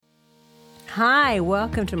Hi,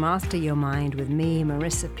 welcome to Master Your Mind with me,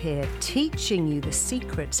 Marissa Peer, teaching you the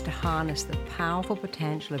secrets to harness the powerful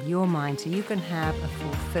potential of your mind so you can have a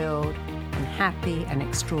fulfilled and happy and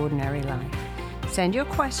extraordinary life. Send your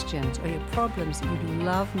questions or your problems that you'd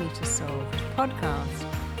love me to solve to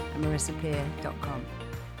podcast@marissapeer.com.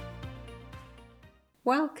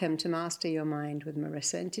 Welcome to Master Your Mind with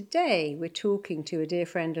Marissa, and today we're talking to a dear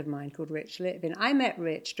friend of mine called Rich Litvin. I met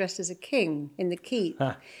Rich dressed as a king in the Keep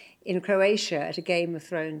in Croatia at a Game of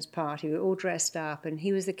Thrones party. We were all dressed up, and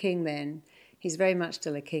he was the king then. He's very much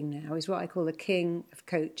still a king now. He's what I call the king of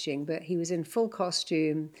coaching, but he was in full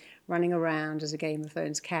costume, running around as a Game of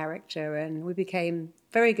Thrones character, and we became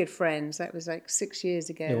very good friends. That was like 6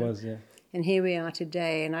 years ago. It was, yeah. And here we are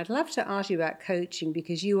today, and I'd love to ask you about coaching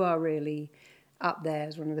because you are really up there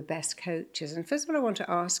as one of the best coaches. And first of all, I want to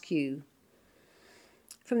ask you,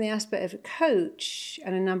 from the aspect of a coach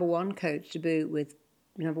and a number one coach to boot with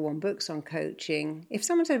number one books on coaching, if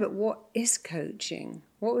someone said, but what is coaching?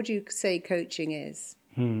 What would you say coaching is?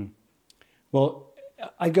 Well,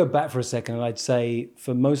 I'd go back for a second and I'd say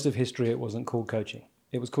for most of history, it wasn't called coaching.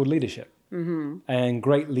 It was called leadership. Mm-hmm. And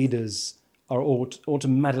great leaders are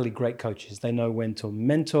automatically great coaches. They know when to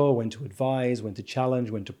mentor, when to advise, when to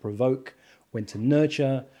challenge, when to provoke, when to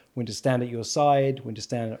nurture, when to stand at your side, when to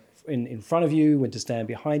stand in front of you, when to stand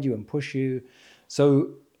behind you and push you.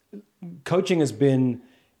 So coaching is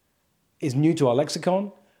new to our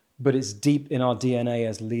lexicon, but it's deep in our DNA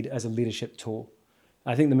as a leadership tool.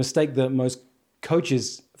 I think the mistake that most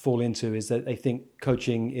coaches fall into is that they think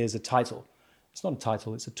coaching is a title. It's not a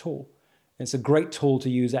title, it's a tool. It's a great tool to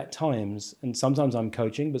use at times. And sometimes I'm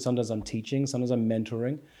coaching, but sometimes I'm teaching, sometimes I'm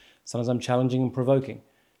mentoring, sometimes I'm challenging and provoking.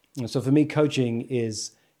 And so for me, coaching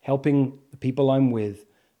is helping the people I'm with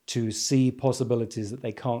to see possibilities that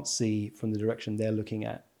they can't see from the direction they're looking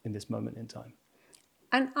at in this moment in time.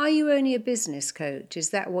 And are you only a business coach? Is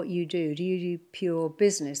that what you do? Do you do pure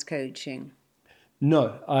business coaching?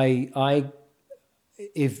 No, I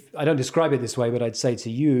don't describe it this way, but I'd say to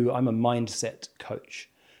you, I'm a mindset coach.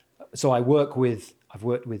 So I've worked with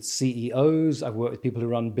CEOs, I've worked with people who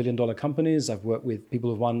run billion-dollar companies, I've worked with people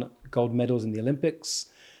who've won gold medals in the Olympics,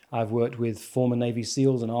 I've worked with former Navy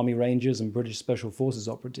SEALs and Army Rangers and British Special Forces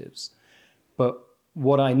operatives. But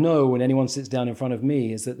what I know when anyone sits down in front of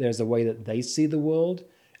me is that there's a way that they see the world,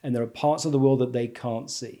 and there are parts of the world that they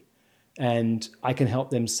can't see. And I can help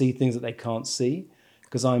them see things that they can't see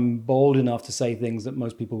because I'm bold enough to say things that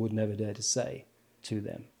most people would never dare to say to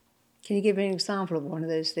them. Can you give me an example of one of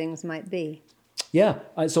those things might be? Yeah.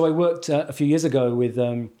 So I worked a few years ago with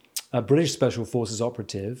a British Special Forces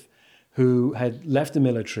operative who had left the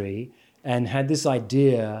military and had this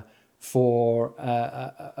idea for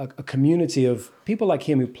a community of people like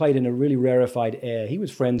him who played in a really rarefied air. He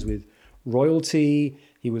was friends with royalty.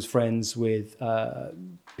 He was friends with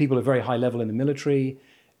people at a very high level in the military.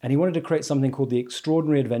 And he wanted to create something called the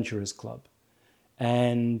Extraordinary Adventurers Club.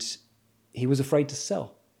 And he was afraid to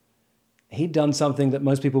sell. He'd done something that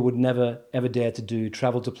most people would never, ever dare to do,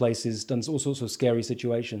 traveled to places, done all sorts of scary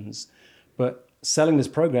situations. But selling this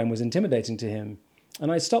program was intimidating to him.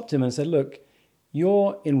 And I stopped him and said, look,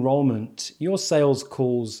 your enrollment, your sales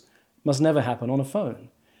calls must never happen on a phone.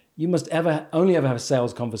 You must only ever have a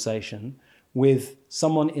sales conversation with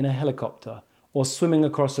someone in a helicopter or swimming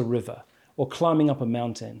across a river or climbing up a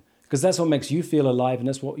mountain, because that's what makes you feel alive and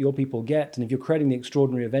that's what your people get. And if you're creating the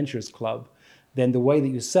Extraordinary Adventurers Club, then the way that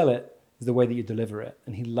you sell it is the way that you deliver it.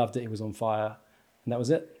 And he loved it. He was on fire. And that was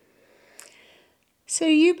it. So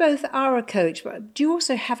you both are a coach, but do you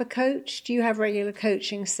also have a coach? Do you have regular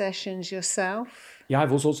coaching sessions yourself? Yeah, I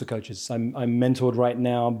have all sorts of coaches. I'm mentored right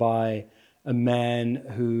now by a man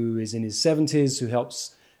who is in his 70s, who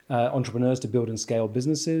helps entrepreneurs to build and scale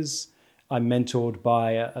businesses. I'm mentored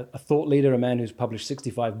by a thought leader, a man who's published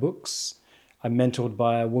 65 books. I'm mentored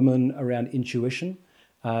by a woman around intuition,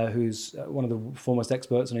 who's one of the foremost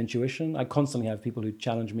experts on intuition. I constantly have people who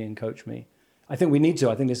challenge me and coach me. I think we need to.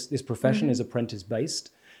 I think this profession is apprentice-based.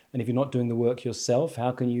 And if you're not doing the work yourself,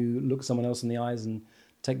 how can you look someone else in the eyes and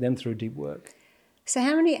take them through deep work? So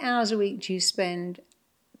how many hours a week do you spend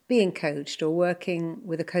being coached or working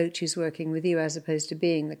with a coach who's working with you as opposed to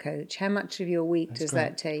being the coach? How much of your week does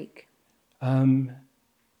that take? I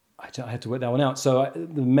had to work that one out. So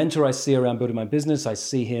the mentor I see around building my business, I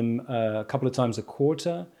see him a couple of times a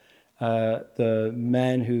quarter. The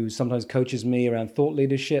man who sometimes coaches me around thought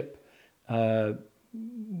leadership,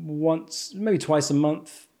 once, maybe twice a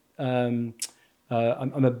month. I'm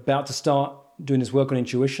about to start doing this work on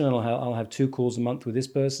intuition, and I'll have 2 calls a month with this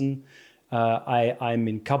person. I'm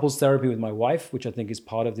in couples therapy with my wife, which I think is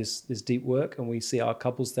part of this deep work, and we see our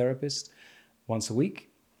couples therapist once a week.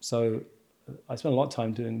 So I spend a lot of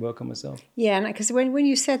time doing work on myself. Yeah, and because when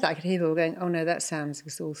you said that, I could hear people going, oh no, that sounds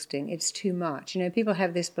exhausting. It's too much. People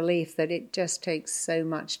have this belief that it just takes so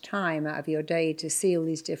much time out of your day to see all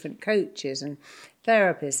these different coaches and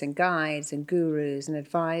therapists and guides and gurus and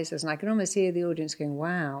advisors. And I can almost hear the audience going,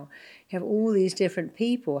 wow, you have all these different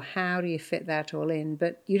people. How do you fit that all in?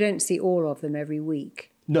 But you don't see all of them every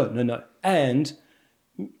week. No. And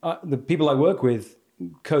the people I work with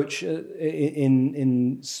coach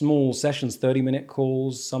in small sessions, 30-minute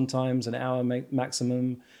calls, sometimes an hour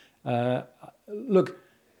maximum. Look,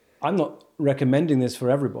 I'm not recommending this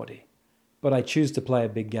for everybody, but I choose to play a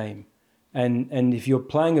big game. And if you're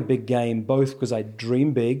playing a big game, both because I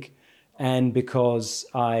dream big and because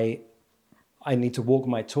I need to walk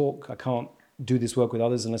my talk, I can't do this work with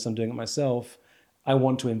others unless I'm doing it myself, I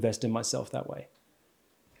want to invest in myself that way.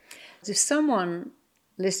 If someone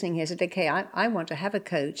listening here said, okay, I want to have a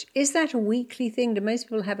coach, is that a weekly thing? Do most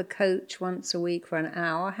people have a coach once a week for an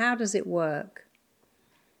hour? How does it work?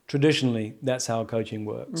 Traditionally, that's how coaching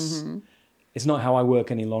works. Mm-hmm. It's not how I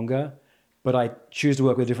work any longer, but I choose to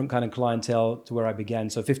work with a different kind of clientele to where I began.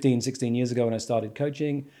 So 15, 16 years ago when I started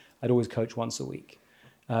coaching, I'd always coach once a week.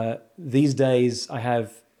 These days, I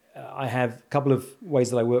have a couple of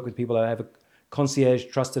ways that I work with people. I have a concierge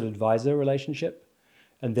trusted advisor relationship,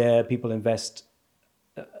 and there people invest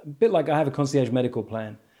a bit like I have a concierge medical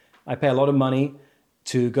plan. I pay a lot of money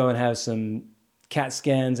to go and have some CAT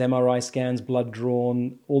scans, MRI scans, blood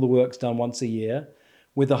drawn, all the work's done once a year,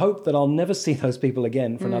 with the hope that I'll never see those people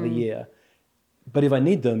again for another year. But if I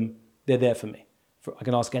need them, they're there for me. I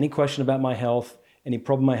can ask any question about my health, any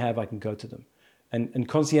problem I have, I can go to them. And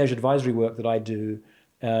concierge advisory work that I do,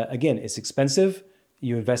 again, it's expensive.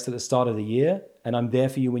 You invest at the start of the year, and I'm there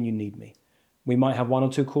for you when you need me. We might have 1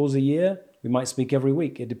 or 2 calls a year. We might speak every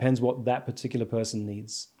week. It depends what that particular person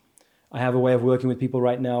needs. I have a way of working with people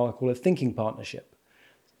right now. I call it thinking partnership.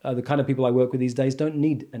 The kind of people I work with these days don't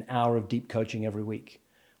need an hour of deep coaching every week.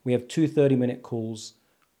 We have 2 30-minute calls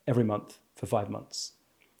every month for 5 months.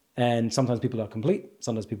 And sometimes people are complete.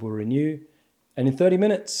 Sometimes people renew. And in 30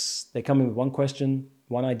 minutes, they come in with one question,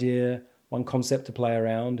 one idea, one concept to play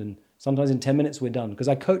around. And sometimes in 10 minutes, we're done. Because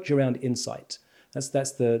I coach around insight. That's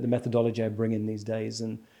the methodology I bring in these days.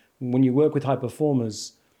 And when you work with high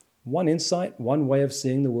performers, one insight, one way of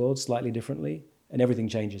seeing the world slightly differently, and everything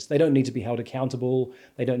changes. They don't need to be held accountable.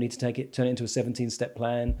 They don't need to turn it into a 17-step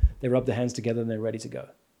plan. They rub their hands together and they're ready to go.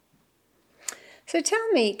 So tell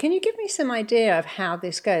me, can you give me some idea of how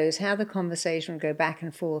this goes, how the conversation will go back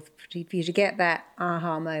and forth for you to get that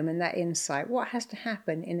aha moment, that insight? What has to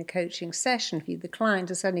happen in a coaching session for you, the client,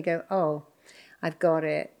 to suddenly go, oh, I've got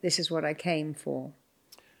it. This is what I came for.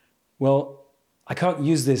 Well, I can't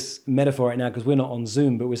use this metaphor right now because we're not on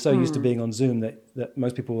Zoom, but we're so used to being on Zoom that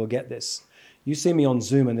most people will get this. You see me on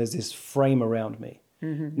Zoom and there's this frame around me.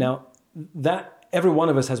 Mm-hmm. Now, every one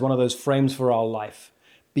of us has one of those frames for our life.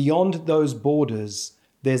 Beyond those borders,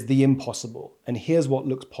 there's the impossible. And here's what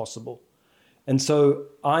looks possible. And so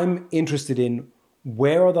I'm interested in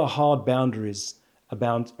where are the hard boundaries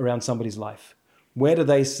around somebody's life? Where do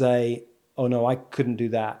they say, oh no, I couldn't do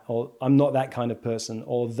that, or I'm not that kind of person,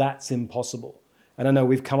 or that's impossible? And I know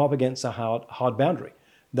we've come up against a hard boundary.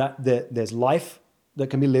 There's life that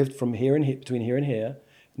can be lived from here and here, between here and here,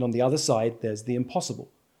 and on the other side, there's the impossible.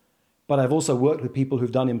 But I've also worked with people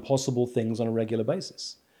who've done impossible things on a regular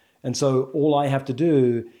basis. And so all I have to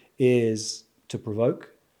do is to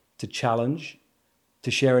provoke, to challenge,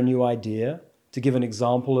 to share a new idea, to give an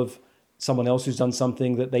example of someone else who's done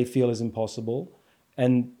something that they feel is impossible,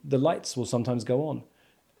 and the lights will sometimes go on.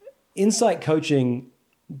 Insight coaching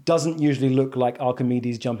doesn't usually look like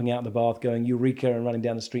Archimedes jumping out of the bath going eureka and running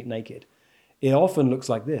down the street naked. It often looks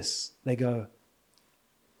like this. They go,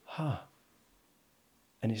 and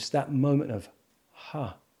it's that moment of,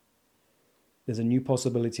 there's a new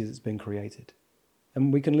possibility that's been created.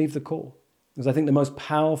 And we can leave the call. Because I think the most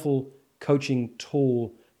powerful coaching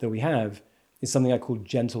tool that we have is something I call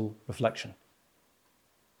gentle reflection.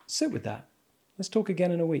 Sit with that. Let's talk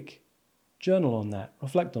again in a week. Journal on that,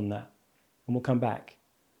 reflect on that, and we'll come back.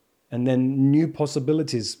 And then new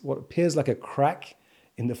possibilities, what appears like a crack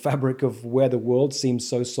in the fabric of where the world seemed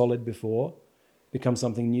so solid before, becomes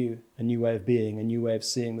something new, a new way of being, a new way of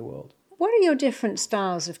seeing the world. What are your different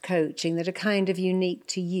styles of coaching that are kind of unique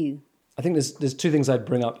to you? I think there's 2 things I'd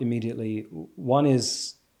bring up immediately. One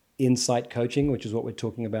is insight coaching, which is what we're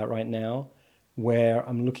talking about right now, where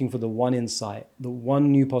I'm looking for the one insight, the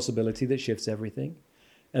one new possibility that shifts everything.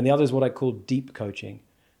 And the other is what I call deep coaching.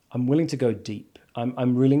 I'm willing to go deep.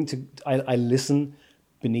 I'm willing to, I listen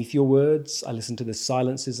beneath your words. I listen to the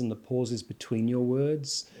silences and the pauses between your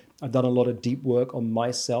words. I've done a lot of deep work on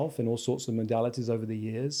myself in all sorts of modalities over the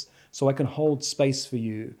years. So I can hold space for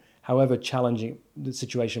you, however challenging the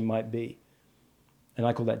situation might be. And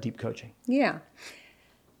I call that deep coaching. Yeah.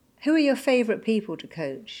 Who are your favorite people to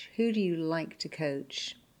coach? Who do you like to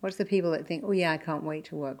coach? What's the people that think, oh yeah, I can't wait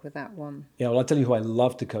to work with that one? Yeah, well, I'll tell you who I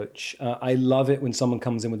love to coach. I love it when someone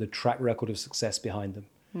comes in with a track record of success behind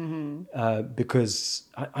them. Because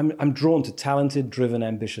I'm drawn to talented, driven,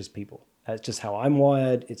 ambitious people. That's just how I'm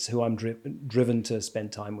wired. It's who I'm driven to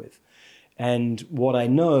spend time with. And what I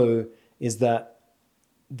know is that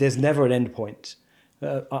there's never an end point.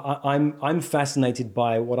 I'm fascinated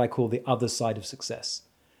by what I call the other side of success.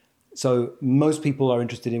 So most people are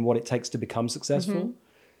interested in what it takes to become successful.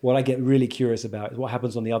 What I get really curious about is what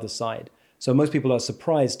happens on the other side. So most people are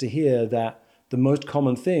surprised to hear that the most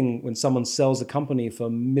common thing when someone sells a company for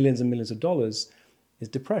millions and millions of dollars is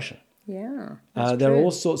depression. Yeah. There are all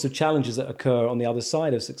sorts of challenges that occur on the other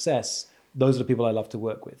side of success. Those are the people I love to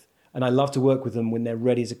work with. And I love to work with them when they're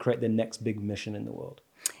ready to create their next big mission in the world.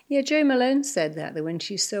 Yeah, Jo Malone said that when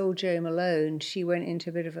she sold Jo Malone, she went into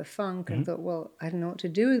a bit of a funk and thought, well, I don't know what to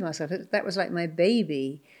do with myself. That was like my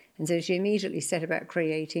baby. And so she immediately set about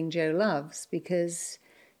creating Jo Loves because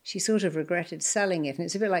she sort of regretted selling it. And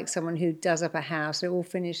it's a bit like someone who does up a house, they're all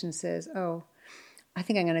finished and says, oh, I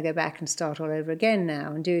think I'm going to go back and start all over again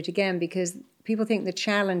now and do it again, because people think the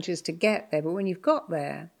challenge is to get there. But when you've got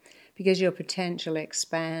there, because your potential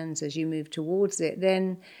expands as you move towards it,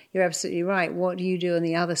 then you're absolutely right. What do you do on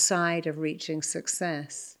the other side of reaching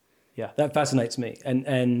success? Yeah, that fascinates me.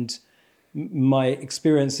 And my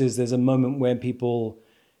experience is there's a moment where people,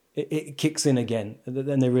 it kicks in again, and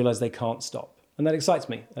then they realize they can't stop. And that excites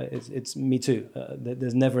me. It's me too.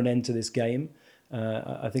 There's never an end to this game.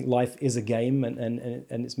 I think life is a game and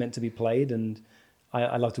it's meant to be played. And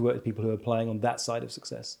I love to work with people who are playing on that side of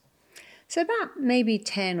success. So about maybe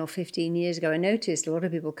 10 or 15 years ago, I noticed a lot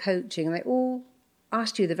of people coaching, and they all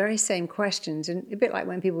asked you the very same questions, and a bit like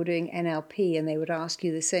when people were doing NLP and they would ask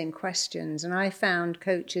you the same questions. And I found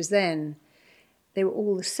coaches then, they were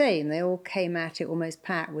all the same. They all came at it almost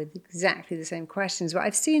pat with exactly the same questions. But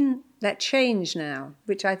I've seen that change now,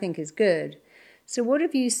 which I think is good. So what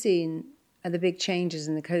have you seen are the big changes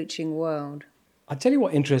in the coaching world? I'll tell you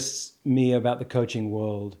what interests me about the coaching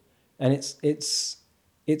world, and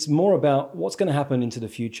it's more about what's going to happen into the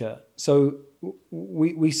future. So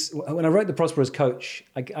when I wrote The Prosperous Coach,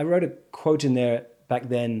 I wrote a quote in there back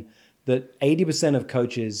then that 80% of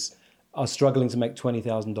coaches are struggling to make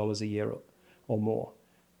 $20,000 a year or more.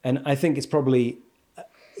 And I think it's probably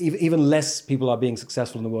even less people are being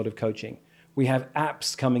successful in the world of coaching. We have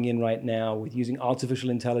apps coming in right now with using artificial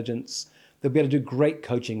intelligence. They'll be able to do great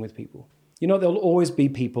coaching with people. You know, there'll always be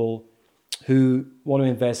people who want to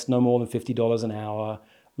invest no more than $50 an hour,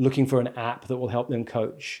 looking for an app that will help them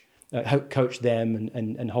coach them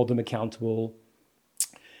and hold them accountable.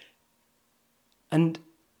 And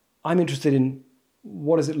I'm interested in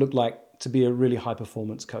what does it look like to be a really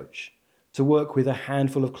high-performance coach, to work with a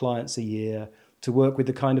handful of clients a year, to work with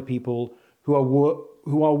the kind of people who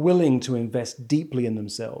are willing to invest deeply in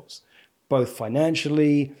themselves, both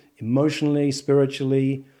financially, emotionally,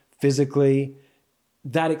 spiritually, physically.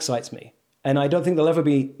 That excites me. And I don't think there'll ever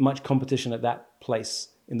be much competition at that place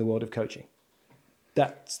in the world of coaching.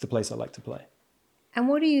 That's the place I like to play. And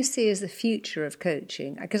what do you see as the future of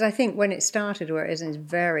coaching? Because I think when it started where it is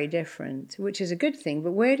very different, which is a good thing.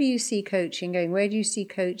 But where do you see coaching going? Where do you see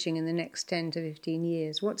coaching in the next 10 to 15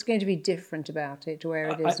 years? What's going to be different about it to where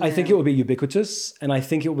it is now? I think it will be ubiquitous. And I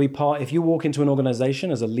think it will be part, if you walk into an organization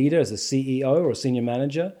as a leader, as a CEO or a senior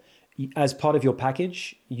manager, as part of your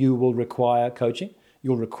package, you will require coaching.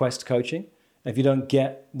 You'll request coaching. If you don't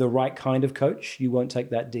get the right kind of coach, you won't take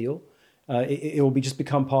that deal. It will just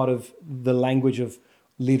become part of the language of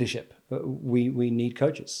leadership. We need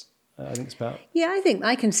coaches. I think it's about... Yeah, I think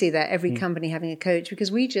I can see that every company having a coach,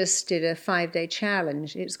 because we just did a 5-day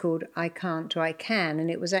challenge. It's called I Can't to I Can, and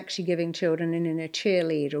it was actually giving children an inner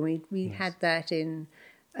cheerleader. We had that in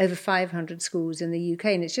over 500 schools in the UK,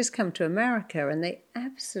 and it's just come to America, and they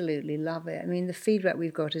absolutely love it. I mean, the feedback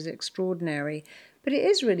we've got is extraordinary. But it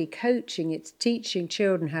is really coaching. It's teaching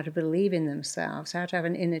children how to believe in themselves, how to have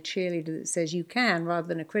an inner cheerleader that says you can rather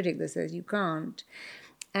than a critic that says you can't.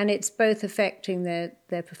 And it's both affecting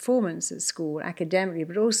their performance at school academically,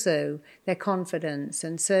 but also their confidence.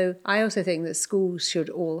 And so I also think that schools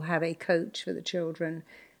should all have a coach for the children,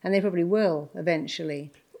 and they probably will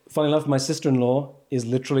eventually. Funny enough, my sister-in-law is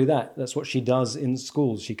literally that. That's what she does in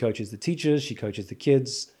schools. She coaches the teachers, she coaches the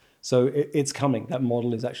kids. So it's coming. That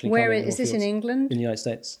model is actually coming. Where is this, in England? In the United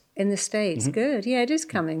States. In the States, good. Yeah, it is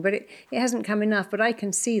coming, but it hasn't come enough, but I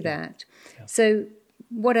can see that. Yeah. So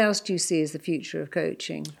What else do you see as the future of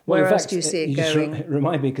coaching? Well, Where in else fact, do you see it you going? just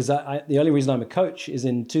remind me, because the only reason I'm a coach is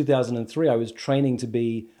in 2003, I was training to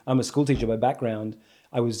be, I'm a school teacher by background.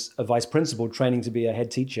 I was a vice principal training to be a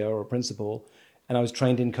head teacher or a principal, and I was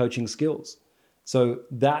trained in coaching skills. So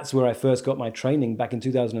that's where I first got my training back in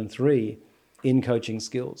 2003 in coaching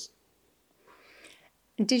skills.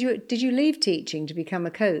 And did you leave teaching to become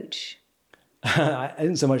a coach? I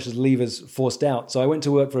didn't so much as leave as forced out. So I went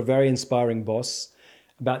to work for a very inspiring boss.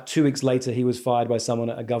 About 2 weeks later, he was fired by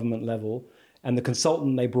someone at a government level. And the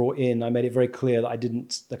consultant they brought in, I made it very clear that I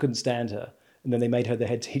couldn't stand her. And then they made her the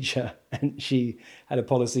head teacher. And she had a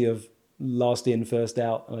policy of last in, first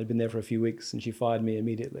out. And I'd been there for a few weeks and she fired me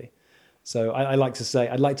immediately. So I like to say,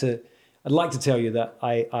 I'd like to tell you that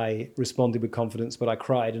I responded with confidence, but I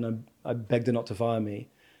cried and I begged her not to fire me.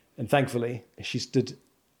 And thankfully, she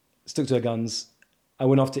stuck to her guns. I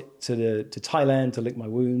went off to Thailand to lick my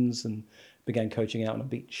wounds and began coaching out on a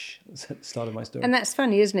beach. That's the start of my story. And that's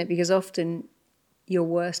funny, isn't it? Because often your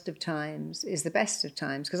worst of times is the best of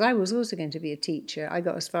times. Because I was also going to be a teacher. I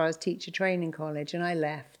got as far as teacher training college and I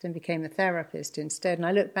left and became a therapist instead. And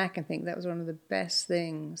I look back and think that was one of the best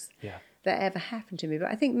things that ever happened to me. But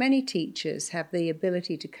I think many teachers have the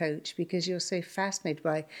ability to coach because you're so fascinated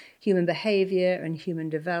by human behavior and human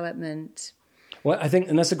development. Well, I think,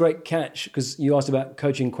 and that's a great catch, because you asked about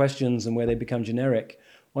coaching questions and where they become generic.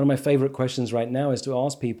 One of my favorite questions right now is to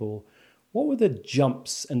ask people, what were the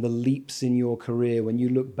jumps and the leaps in your career when you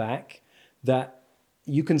look back that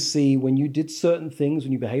you can see when you did certain things,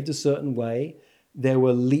 when you behaved a certain way, there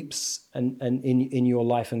were leaps and in your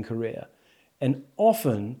life and career. And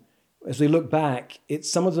often, as we look back, it's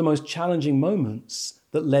some of the most challenging moments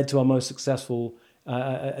that led to our most successful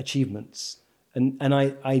achievements. And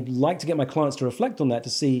I like to get my clients to reflect on that, to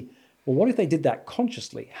see, well, what if they did that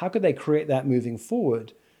consciously? How could they create that moving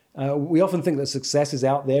forward? We often think that success is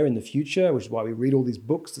out there in the future, which is why we read all these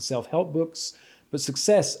books, the self-help books. But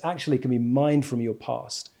success actually can be mined from your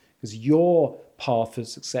past, because your path for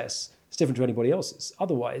success is different to anybody else's.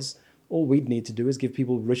 Otherwise, all we'd need to do is give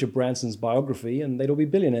people Richard Branson's biography and they'd all be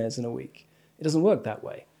billionaires in a week. It doesn't work that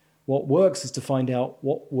way. What works is to find out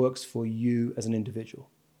what works for you as an individual,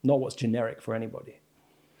 not what's generic for anybody.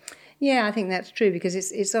 Yeah, I think that's true, because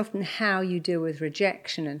it's often how you deal with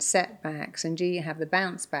rejection and setbacks, and do you have the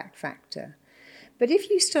bounce back factor. But if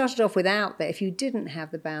you started off without that, if you didn't have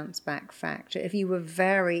the bounce back factor, if you were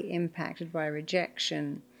very impacted by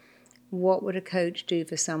rejection, what would a coach do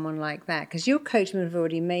for someone like that? Because your coachmen have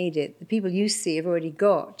already made it. The people you see have already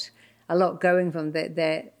got a lot going from them.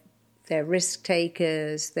 They're risk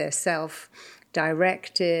takers, they're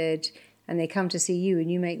self-directed, and they come to see you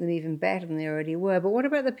and you make them even better than they already were. But what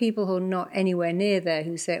about the people who are not anywhere near there,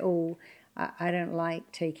 who say, oh, I don't like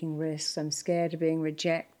taking risks, I'm scared of being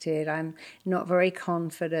rejected, I'm not very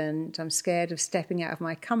confident, I'm scared of stepping out of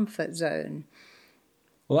my comfort zone?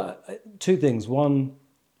 Well, two things. One,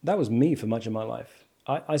 that was me for much of my life.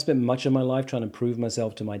 I spent much of my life trying to prove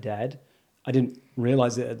myself to my dad. I didn't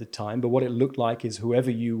realize it at the time, but what it looked like is whoever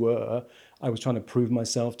you were, I was trying to prove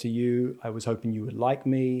myself to you. I was hoping you would like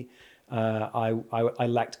me. I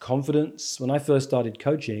lacked confidence. When I first started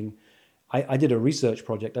coaching, I did a research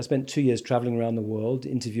project. I spent 2 years traveling around the world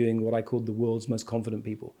interviewing what I called the world's most confident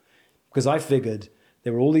people, because I figured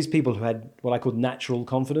there were all these people who had what I called natural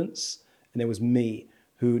confidence, and there was me,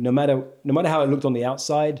 who no matter how it looked on the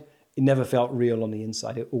outside, it never felt real on the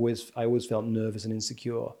inside. I always felt nervous and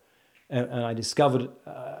insecure. And I discovered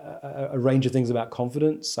a range of things about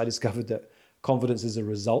confidence. I discovered that confidence is a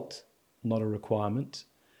result, not a requirement.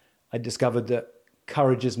 I discovered that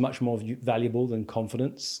courage is much more valuable than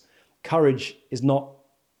confidence. Courage is not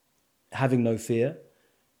having no fear.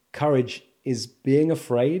 Courage is being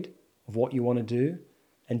afraid of what you want to do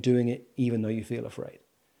and doing it even though you feel afraid.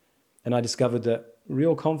 And I discovered that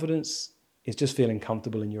real confidence is just feeling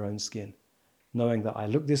comfortable in your own skin, knowing that I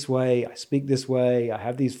look this way, I speak this way, I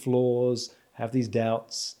have these flaws, I have these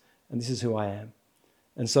doubts, and this is who I am.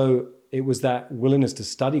 And so it was that willingness to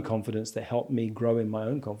study confidence that helped me grow in my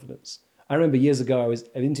own confidence. I remember years ago, I was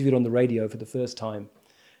interviewed on the radio for the first time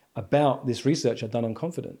about this research I'd done on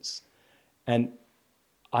confidence. And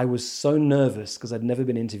I was so nervous, because I'd never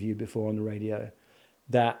been interviewed before on the radio,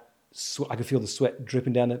 that I could feel the sweat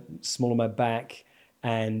dripping down the small of my back,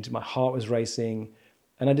 and my heart was racing.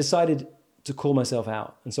 And I decided to call myself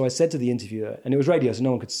out. And so I said to the interviewer, and it was radio, so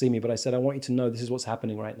no one could see me, but I said, I want you to know this is what's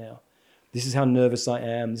happening right now. This is how nervous I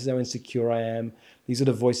am. This is how insecure I am. These are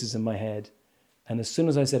the voices in my head. And as soon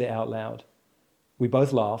as I said it out loud, we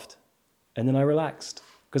both laughed, and then I relaxed,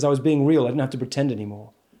 because I was being real. I didn't have to pretend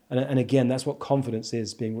anymore. And again, that's what confidence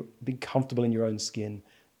is, being comfortable in your own skin,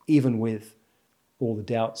 even with all the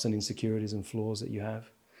doubts and insecurities and flaws that you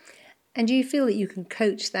have. And do you feel that you can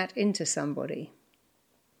coach that into somebody?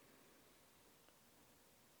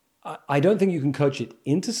 I don't think you can coach it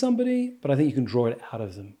into somebody, but I think you can draw it out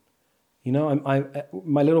of them. You know,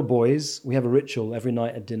 my little boys, we have a ritual every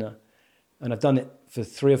night at dinner, and I've done it for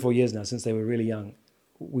 3 or 4 years now, since they were really young.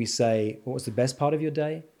 We say, what was the best part of your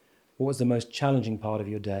day? What was the most challenging part of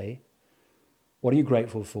your day? What are you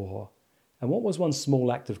grateful for? And what was one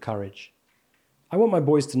small act of courage? I want my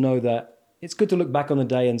boys to know that it's good to look back on the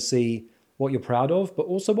day and see what you're proud of, but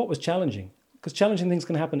also what was challenging. Because challenging things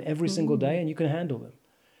can happen every single day and you can handle them.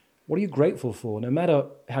 What are you grateful for? No matter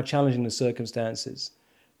how challenging the circumstances,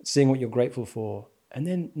 seeing what you're grateful for, and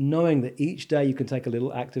then knowing that each day you can take a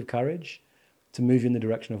little act of courage to move you in the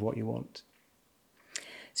direction of what you want.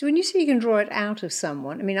 So when you say you can draw it out of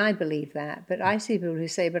someone, I mean, I believe that, but I see people who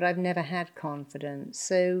say, but I've never had confidence.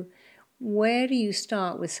 So where do you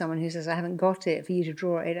start with someone who says, I haven't got it, for you to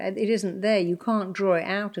draw it? It isn't there. You can't draw it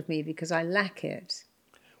out of me because I lack it.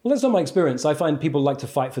 Well, that's not my experience. I find people like to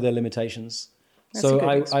fight for their limitations. That's a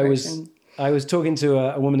good expression. I was talking to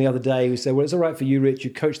a woman the other day who said, well, it's all right for you, Rich.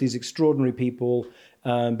 You coach these extraordinary people,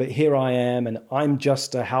 but here I am, and I'm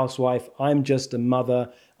just a housewife. I'm just a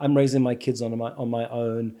mother. I'm raising my kids on my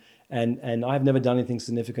own, and I've never done anything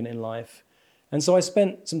significant in life. And so I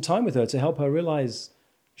spent some time with her to help her realize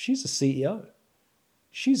she's a CEO.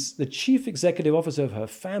 She's the chief executive officer of her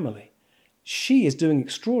family. She is doing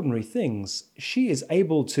extraordinary things. She is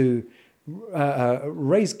able to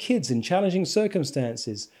raise kids in challenging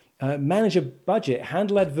circumstances, manage a budget,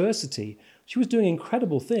 handle adversity. She was doing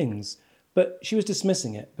incredible things, but she was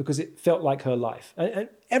dismissing it because it felt like her life. And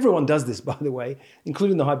everyone does this, by the way,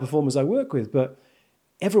 including the high performers I work with, but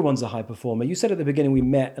everyone's a high performer. You said at the beginning we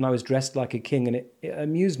met and I was dressed like a king, and it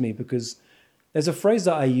amused me because there's a phrase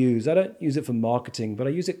that I use. I don't use it for marketing, but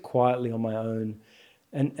I use it quietly on my own.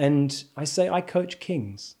 And I say I coach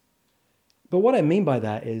kings. But what I mean by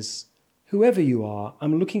that is, whoever you are,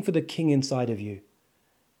 I'm looking for the king inside of you.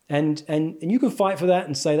 And you can fight for that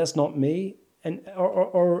and say, that's not me.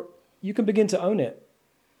 Or you can begin to own it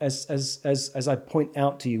as I point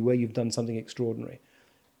out to you where you've done something extraordinary.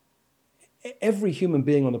 Every human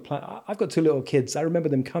being on the planet, I've got 2 little kids. I remember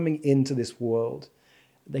them coming into this world.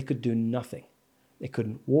 They could do nothing. They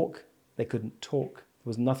couldn't walk. They couldn't talk. There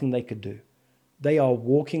was nothing they could do. They are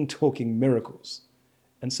walking, talking miracles.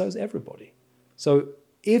 And so is everybody. So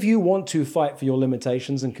if you want to fight for your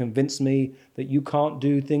limitations and convince me that you can't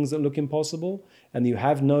do things that look impossible and you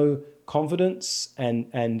have no confidence and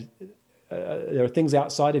there are things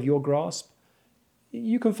outside of your grasp,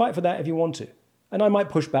 you can fight for that if you want to. And I might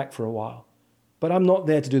push back for a while, but I'm not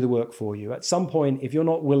there to do the work for you. At some point, if you're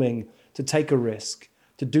not willing to take a risk,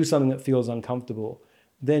 to do something that feels uncomfortable,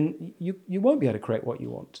 then you won't be able to create what you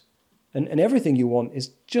want. And everything you want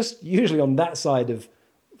is just usually on that side of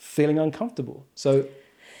feeling uncomfortable. So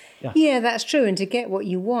yeah, that's true. And to get what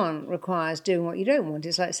you want requires doing what you don't want.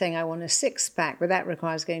 It's like saying, I want a 6-pack, but that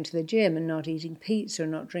requires going to the gym and not eating pizza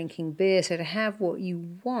and not drinking beer. So to have what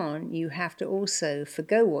you want, you have to also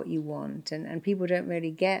forgo what you want. And people don't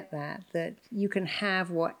really get that you can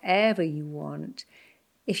have whatever you want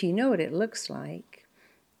if you know what it looks like,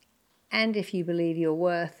 and if you believe you're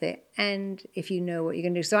worth it, and if you know what you're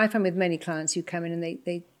going to do. So I find with many clients who come in and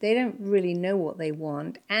they don't really know what they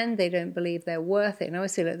want, and they don't believe they're worth it. And I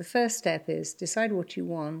always say, look, the first step is decide what you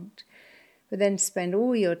want, but then spend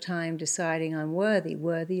all your time deciding I'm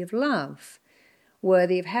worthy of love.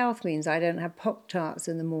 Worthy of health means I don't have Pop-Tarts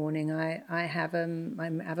in the morning. I have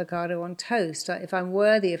my avocado on toast. If I'm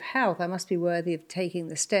worthy of health, I must be worthy of taking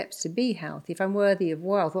the steps to be healthy. If I'm worthy of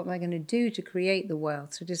wealth, what am I going to do to create the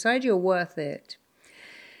wealth? So decide you're worth it.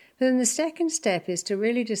 But then the second step is to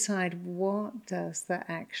really decide, what does that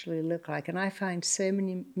actually look like? And I find so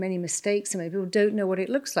many mistakes, and people don't know what it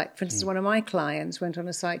looks like. For instance, one of my clients went on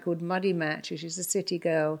a site called Muddy Match. She's a city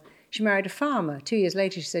girl. She married a farmer. 2 years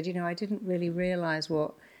later, she said, I didn't really realize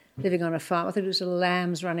what living on a farm. I thought it was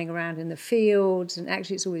lambs running around in the fields, and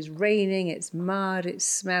actually it's always raining, it's mud, it's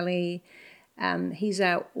smelly. He's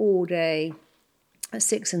out all day at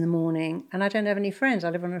 6 a.m, and I don't have any friends. I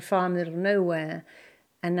live on a farm in the middle of nowhere,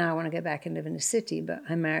 and now I want to go back and live in a city, but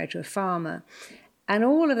I'm married to a farmer. And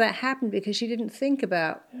all of that happened because she didn't think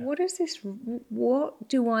about, what is this? What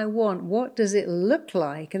do I want? What does it look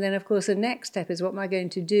like? And then, of course, the next step is, what am I going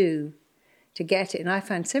to do to get it? And I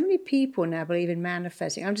find so many people now believe in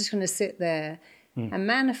manifesting. I'm just going to sit there and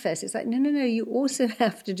manifest. It's like, no, you also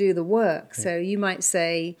have to do the work. So you might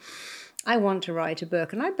say, I want to write a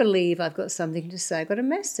book, and I believe I've got something to say. I've got a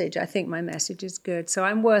message. I think my message is good, so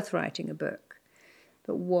I'm worth writing a book.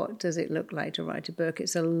 but what does it look like to write a book?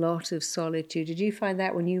 It's a lot of solitude. Did you find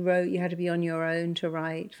that when you wrote, you had to be on your own to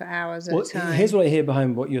write for hours at a time? Here's what I hear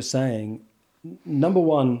behind what you're saying. Number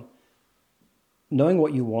one, knowing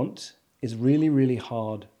what you want is really, really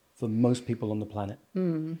hard for most people on the planet.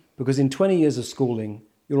 Because in 20 years of schooling,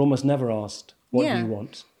 you're almost never asked, what do you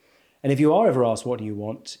want? And if you are ever asked, what do you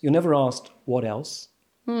want? You're never asked, what else?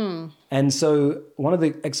 And so one of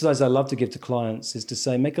the exercises I love to give to clients is to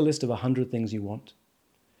say, make a list of 100 things you want.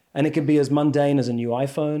 And it can be as mundane as a new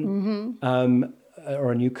iPhone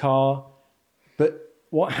or a new car. But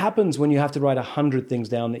what happens when you have to write 100 things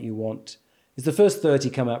down that you want is the first 30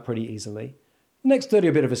 come out pretty easily. The next 30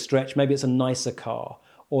 are a bit of a stretch. Maybe it's a nicer car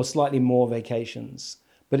or slightly more vacations.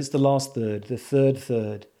 But it's the last third, the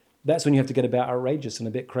third. That's when you have to get about outrageous and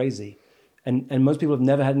a bit crazy. And most people have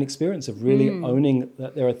never had an experience of really owning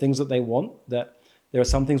that there are things that they want, that there are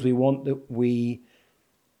some things we want that we're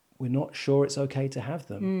not sure it's okay to have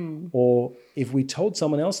them. Or if we told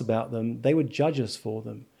someone else about them, they would judge us for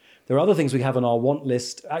them. There are other things we have on our want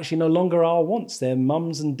list, actually no longer our wants. They're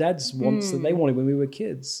mums and dads' wants that they wanted when we were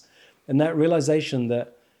kids. And that realization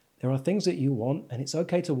that there are things that you want and it's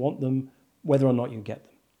okay to want them whether or not you get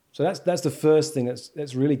them. So that's the first thing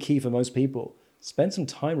that's really key for most people. Spend some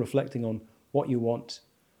time reflecting on what you want.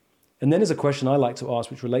 And then there's a question I like to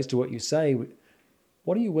ask, which relates to what you say.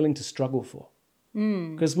 What are you willing to struggle for?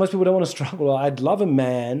 Because most people don't want to struggle. I'd love a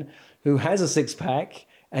man who has a six-pack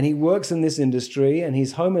and he works in this industry and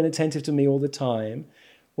he's home and attentive to me all the time.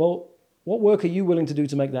 Well, what work are you willing to do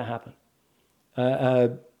to make that happen?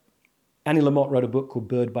 Annie Lamott wrote a book called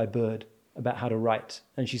Bird by Bird about how to write.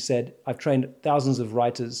 And she said, I've trained thousands of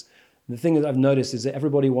writers. And the thing that I've noticed is that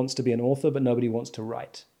everybody wants to be an author, but nobody wants to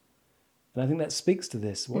write. And I think that speaks to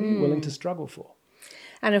this. What are you willing to struggle for?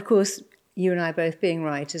 And of course, you and I both being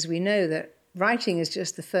writers, we know that writing is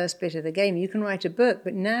just the first bit of the game. You can write a book,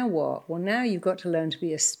 but now what? Well, now you've got to learn to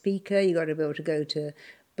be a speaker. You've got to be able to go to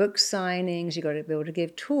book signings. You've got to be able to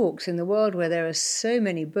give talks. In the world where there are so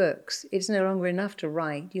many books, it's no longer enough to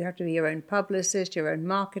write. You have to be your own publicist, your own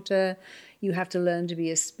marketer. You have to learn to be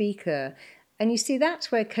a speaker. And you see,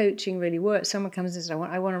 that's where coaching really works. Someone comes and says, I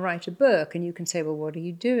want to write a book. And you can say, well, what are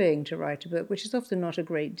you doing to write a book? Which is often not a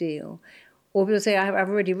great deal. Or people say, I've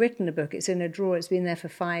already written a book. It's in a drawer. It's been there for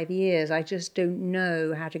 5 years. I just don't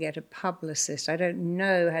know how to get a publicist. I don't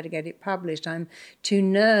know how to get it published. I'm too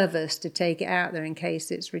nervous to take it out there in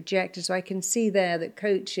case it's rejected. So I can see there that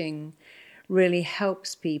coaching really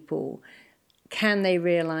helps people. Can they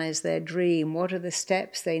realize their dream? What are the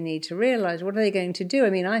steps they need to realize? What are they going to do? I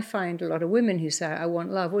mean, I find a lot of women who say, I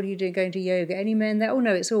want love. What are you doing going to yoga? Any men there? Oh,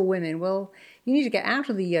 no, it's all women. Well, you need to get out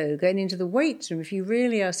of the yoga and into the weights room. If you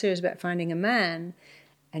really are serious about finding a man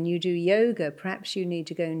and you do yoga, perhaps you need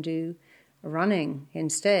to go and do running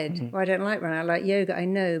instead. Well, I don't like running. I like yoga, I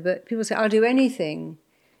know. But people say, I'll do anything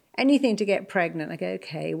to get pregnant. I go,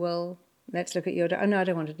 okay, well, let's look at your... Oh, no, I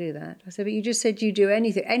don't want to do that. I said, but you just said you do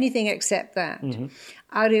anything except that.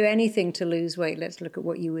 I'll do anything to lose weight. Let's look at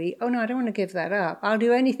what you eat. Oh, no, I don't want to give that up. I'll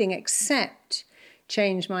do anything except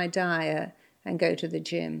change my diet and go to the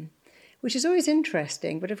gym, which is always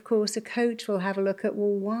interesting. But, of course, a coach will have a look at, well,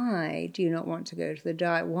 why do you not want to go to the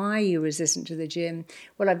diet? Why are you resistant to the gym?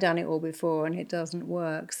 Well, I've done it all before and it doesn't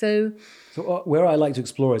work. So where I like to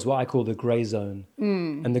explore is what I call the grey zone.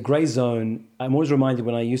 And the grey zone, I'm always reminded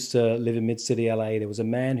when I used to live in mid-city LA, there was a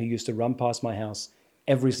man who used to run past my house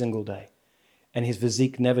every single day. And his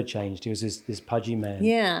physique never changed. He was this pudgy man.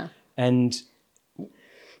 Yeah. And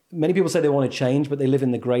many people say they want to change, but they live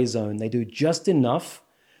in the grey zone. They do just enough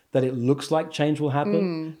that it looks like change will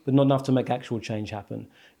happen, but not enough to make actual change happen.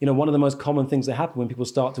 You know, one of the most common things that happen when people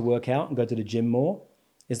start to work out and go to the gym more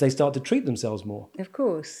is they start to treat themselves more. Of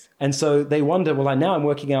course. And so they wonder, well, now I'm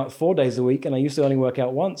working out 4 days a week and I used to only work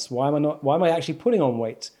out once. Why am I actually putting on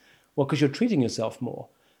weight? Well, because you're treating yourself more.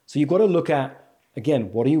 So you've got to look at,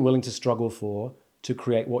 again, what are you willing to struggle for to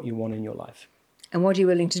create what you want in your life? And what are you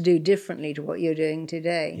willing to do differently to what you're doing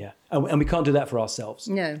today? Yeah, and we can't do that for ourselves.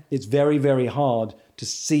 No. It's very, very hard to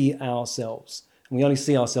see ourselves. And we only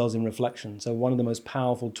see ourselves in reflection. So one of the most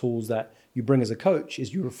powerful tools that you bring as a coach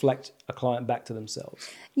is you reflect a client back to themselves.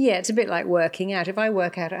 Yeah, it's a bit like working out. If I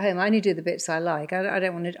work out at home, I only do the bits I like. I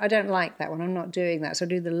don't like that one. I'm not doing that. So I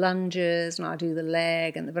do the lunges and I do the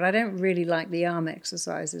leg, but I don't really like the arm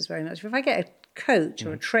exercises very much. But if I get a coach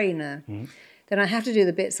or a trainer, then I have to do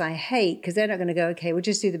the bits I hate because they're not going to go, okay, we'll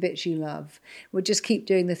just do the bits you love. We'll just keep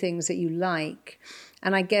doing the things that you like.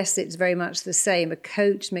 And I guess it's very much the same. A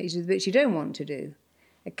coach makes you do the bits you don't want to do.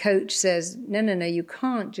 a coach says, no, you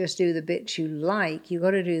can't just do the bits you like. You've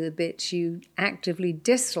got to do the bits you actively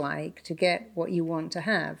dislike to get what you want to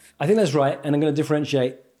have. I think that's right. And I'm going to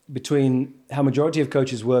differentiate between how majority of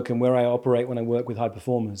coaches work and where I operate when I work with high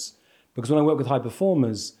performers. Because when I work with high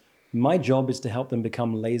performers, my job is to help them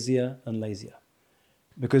become lazier and lazier.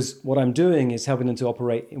 Because what I'm doing is helping them to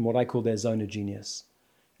operate in what I call their zone of genius.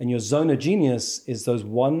 And your zone of genius is those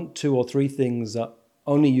 1, 2, or 3 things that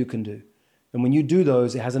only you can do. And when you do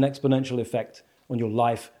those, it has an exponential effect on your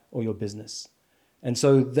life or your business. And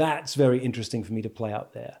so that's very interesting for me to play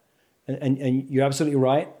out there. And you're absolutely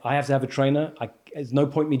right. I have to have a trainer. There's no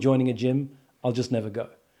point me joining a gym. I'll just never go.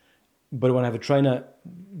 But when I have a trainer,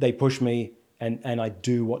 they push me and I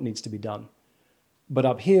do what needs to be done. But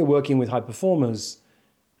up here, working with high performers,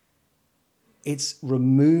 it's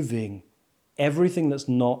removing everything that's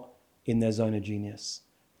not in their zone of genius.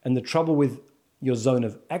 And the trouble with your zone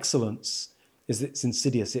of excellence is that it's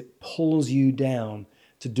insidious. It pulls you down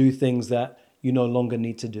to do things that you no longer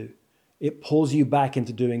need to do. It pulls you back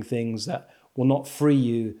into doing things that will not free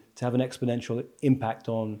you to have an exponential impact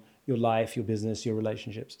on your life, your business, your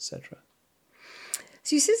relationships, etc.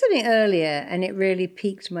 So you said something earlier, and it really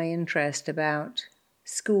piqued my interest about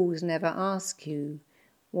schools never ask you,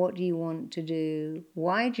 what do you want to do?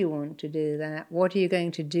 Why do you want to do that? What are you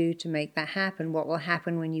going to do to make that happen? What will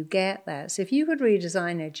happen when you get that? So if you could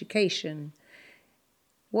redesign education,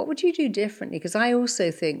 what would you do differently? Because I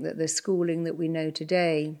also think that the schooling that we know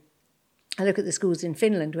today, I look at the schools in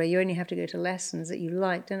Finland where you only have to go to lessons that you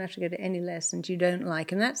like, don't have to go to any lessons you don't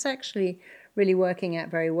like. And that's actually really working out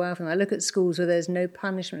very well for them. I look at schools where there's no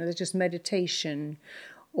punishment, there's just meditation,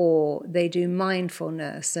 or they do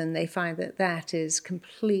mindfulness, and they find that that is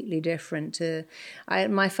completely different to...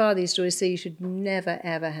 my father used to always say you should never,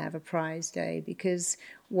 ever have a prize day because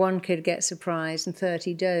one kid gets a prize and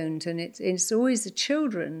 30 don't. And it's always the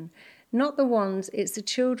children, not the ones, it's the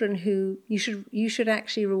children who you should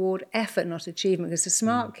actually reward effort, not achievement, because the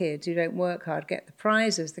smart kids who don't work hard get the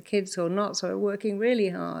prizes. The kids who are not, so are working really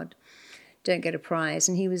hard, don't get a prize.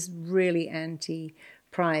 And he was really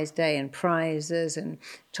anti-prize day and prizes and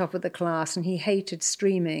top of the class, and he hated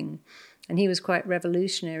streaming, and he was quite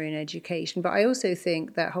revolutionary in education. But I also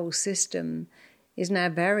think that whole system is now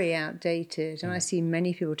very outdated, and I see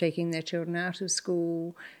many people taking their children out of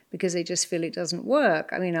school because they just feel it doesn't work.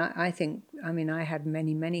 I mean, I had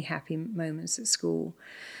many happy moments at school.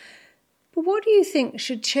 But what do you think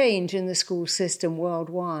should change in the school system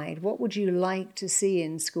worldwide? What would you like to see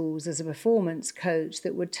in schools as a performance coach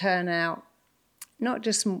that would turn out not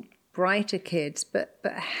just brighter kids, but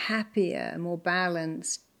happier, more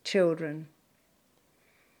balanced children?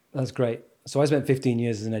 That's great. So I spent 15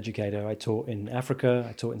 years as an educator. I taught in Africa,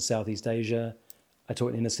 I taught in Southeast Asia, I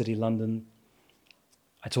taught in inner city London.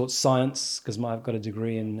 I taught science because I've got a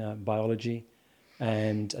degree in biology,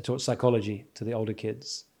 and I taught psychology to the older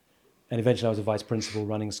kids. And eventually I was a vice principal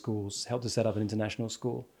running schools, helped to set up an international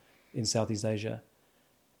school in Southeast Asia.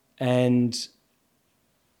 And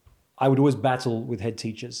I would always battle with head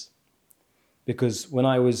teachers because when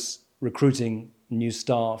I was recruiting new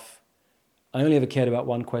staff, I only ever cared about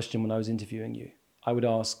one question when I was interviewing you. I would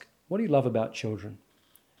ask, what do you love about children?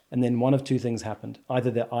 And then one of two things happened.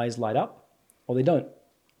 Either their eyes light up or they don't.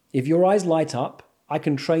 If your eyes light up, I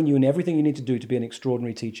can train you in everything you need to do to be an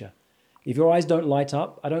extraordinary teacher. If your eyes don't light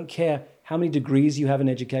up, I don't care how many degrees you have in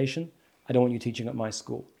education, I don't want you teaching at my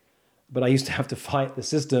school. But I used to have to fight the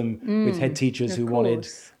system with head teachers who wanted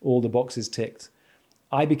all the boxes ticked.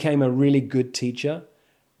 I became a really good teacher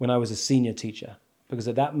when I was a senior teacher, because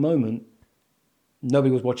at that moment,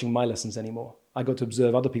 nobody was watching my lessons anymore. I got to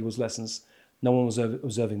observe other people's lessons. No one was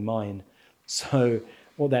observing mine. So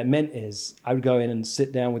what that meant is I would go in and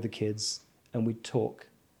sit down with the kids and we'd talk,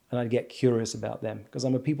 and I'd get curious about them because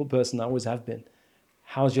I'm a people person. I always have been.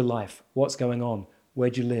 How's your life? What's going on?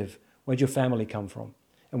 Where'd you live? Where'd your family come from?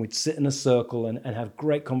 And we'd sit in a circle and have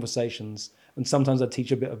great conversations. And sometimes I'd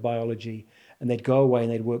teach a bit of biology, and they'd go away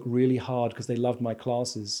and they'd work really hard because they loved my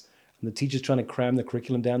classes. And the teacher's trying to cram the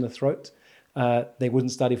curriculum down their throat. They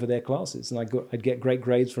wouldn't study for their classes, and I'd get great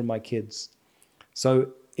grades from my kids. So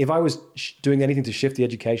if I was doing anything to shift the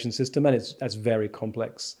education system, and that's very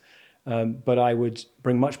complex, but I would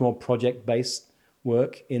bring much more project-based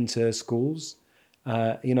work into schools.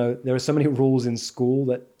 There are so many rules in school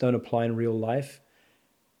that don't apply in real life.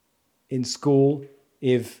 In school,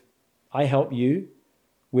 if I help you,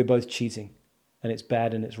 we're both cheating, and it's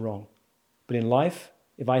bad and it's wrong. But in life,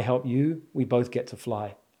 if I help you, we both get to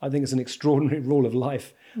fly. I think it's an extraordinary rule of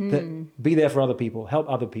life that be there for other people, help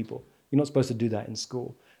other people. You're not supposed to do that in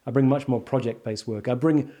school. I bring much more project-based work. I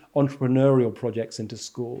bring entrepreneurial projects into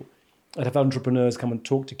school. I'd have entrepreneurs come and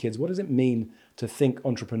talk to kids. What does it mean to think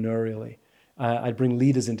entrepreneurially? I'd bring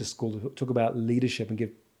leaders into school to talk about leadership and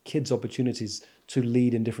give kids opportunities to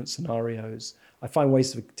lead in different scenarios. I find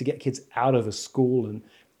ways to get kids out of a school and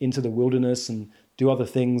into the wilderness and do other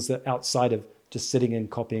things that outside of just sitting and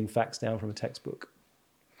copying facts down from a textbook.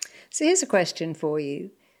 So here's a question for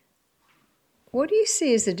you. What do you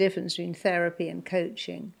see as the difference between therapy and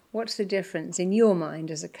coaching? What's the difference in your mind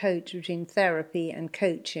as a coach between therapy and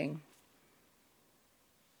coaching?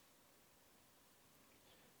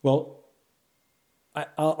 Well,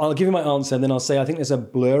 I'll give you my answer, and then I'll say I think there's a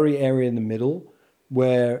blurry area in the middle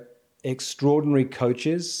where extraordinary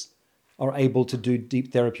coaches are able to do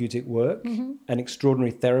deep therapeutic work, and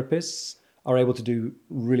extraordinary therapists are able to do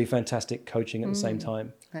really fantastic coaching at the same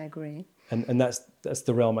time. I agree. And that's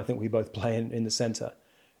the realm I think we both play in the center.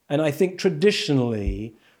 And I think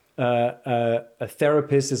traditionally, a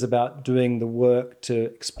therapist is about doing the work to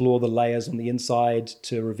explore the layers on the inside,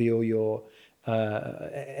 to reveal your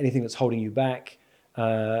anything that's holding you back,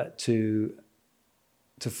 to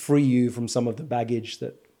free you from some of the baggage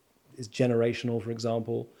that is generational, for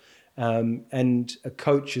example. And a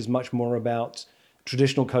coach is much more about,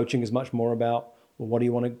 traditional coaching is much more about, well, what do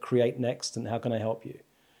you want to create next and how can I help you?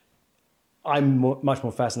 I'm much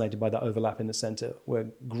more fascinated by that overlap in the center where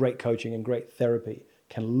great coaching and great therapy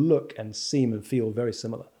can look and seem and feel very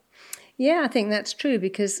similar. Yeah, I think that's true,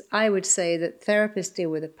 because I would say that therapists deal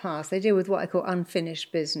with the past. They deal with what I call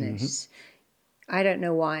unfinished business. I don't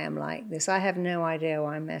know why I'm like this. I have no idea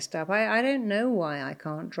why I'm messed up. I don't know why I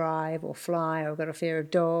can't drive or fly, or I've got a fear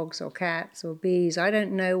of dogs or cats or bees. I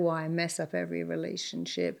don't know why I mess up every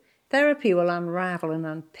relationship. Therapy will unravel and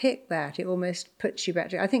unpick that. It almost puts you back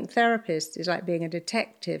to... I think therapist is like being a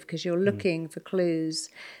detective, because you're looking for clues.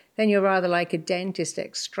 Then you're rather like a dentist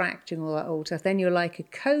extracting all that old stuff. Then you're like a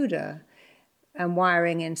coder and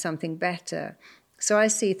wiring in something better. So I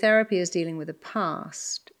see therapy as dealing with the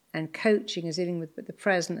past, and coaching is dealing with the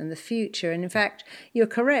present and the future. And in fact, you're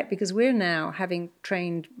correct, because we're now, having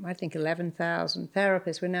trained, I think, 11,000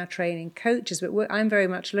 therapists, we're now training coaches, but I'm very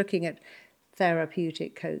much looking at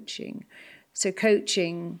therapeutic coaching. So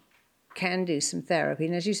coaching can do some therapy.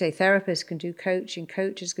 And as you say, therapists can do coaching,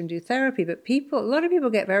 coaches can do therapy, but a lot of people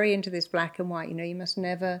get very into this black and white. You must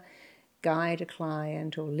never guide a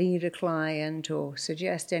client or lead a client or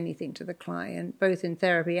suggest anything to the client, both in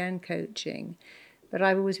therapy and coaching. But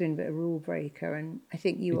I've always been a bit of a rule breaker, and I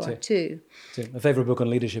think you are too. My favourite book on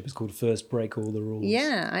leadership is called First Break All the Rules.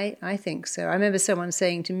 Yeah, I think so. I remember someone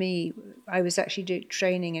saying to me, I was actually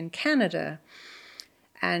training in Canada,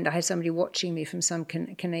 and I had somebody watching me from some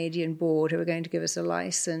Canadian board who were going to give us a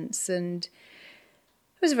license, and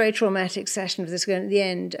it was a very traumatic session for this girl. At the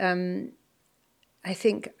end, I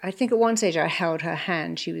think at one stage I held her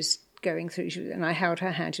hand. She was going through, and I held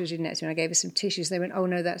her hand. She was next to me, and I gave her some tissues. And they went, "Oh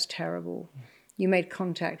no, that's terrible. You made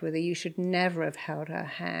contact with her. You should never have held her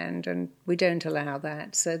hand, and we don't allow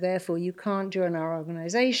that. So therefore, you can't join our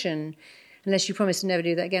organisation unless you promise to never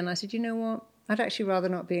do that again." And I said, "You know what? I'd actually rather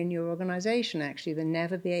not be in your organisation, actually, than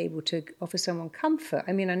never be able to offer someone comfort.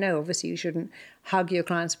 I mean, I know, obviously, you shouldn't hug your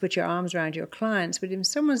clients, put your arms around your clients, but if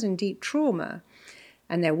someone's in deep trauma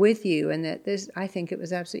and they're with you, and I think it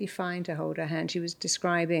was absolutely fine to hold her hand. She was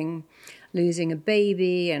describing losing a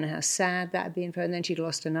baby and how sad that had been for her, and then she'd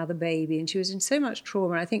lost another baby, and she was in so much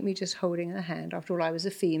trauma. And I think me just holding her hand, after all, I was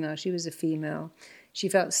a female, she was a female, she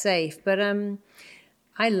felt safe. But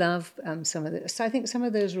I love some of this. So I think some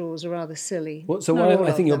of those rules are rather silly. Well, so what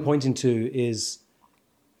I think you're pointing to is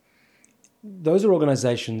those are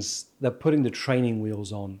organizations that are putting the training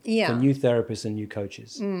wheels on for new therapists and new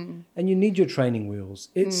coaches. And you need your training wheels.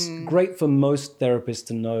 It's great for most therapists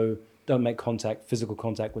to know, don't make physical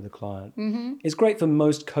contact with the client. It's great for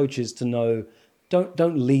most coaches to know,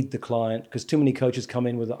 don't lead the client, because too many coaches come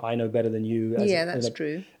in with, I know better than you. That's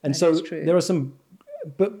true. And so there are some...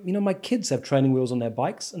 But, my kids have training wheels on their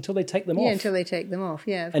bikes until they take them off. Yeah, until they take them off,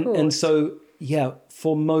 of course. And so,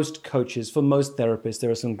 for most coaches, for most therapists, there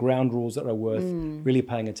are some ground rules that are worth really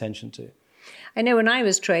paying attention to. I know when I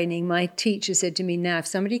was training, my teacher said to me, now, if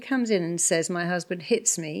somebody comes in and says, my husband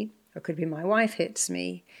hits me, or it could be my wife hits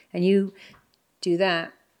me, and you do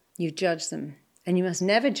that, you judge them. And you must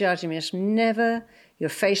never judge them. You must never, your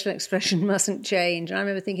facial expression mustn't change. And I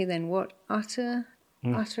remember thinking then, what utter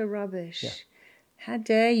rubbish. Yeah. How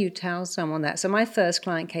dare you tell someone that? So my first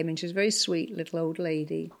client came in. She was a very sweet little old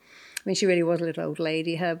lady. I mean, she really was a little old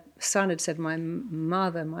lady. Her son had said, my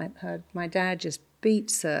dad just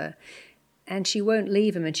beats her, and she won't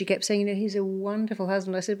leave him. And she kept saying, he's a wonderful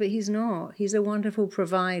husband. I said, but he's not. He's a wonderful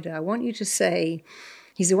provider. I want you to say,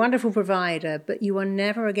 He's a wonderful provider, but you are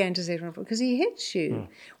never again to say to him, because he hits you.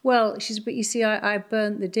 Well, she said, but you see, I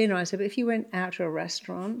burnt the dinner. I said, but if you went out to a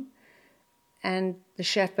restaurant and the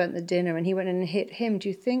chef burnt the dinner and he went in and hit him, do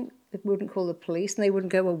you think they wouldn't call the police? And they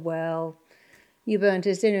wouldn't go, well, you burnt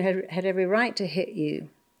his dinner, had every right to hit you.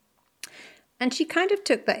 And she kind of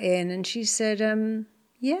took that in and she said,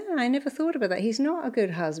 yeah, I never thought about that. He's not a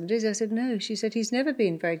good husband, is he? I said, no. She said, he's never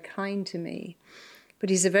been very kind to me,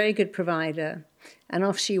 but he's a very good provider. And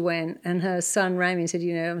off she went. And her son rang me and said,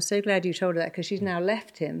 I'm so glad you told her that, because she's now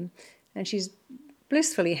left him and she's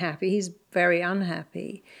blissfully happy. He's very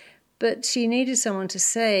unhappy. But she needed someone to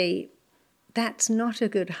say, that's not a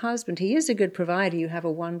good husband. He is a good provider. You have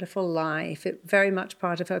a wonderful life. It very much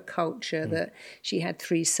part of her culture that she had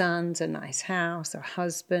 3 sons, a nice house, a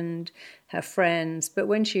husband, her friends. But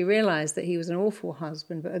when she realized that he was an awful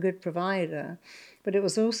husband, but a good provider, but it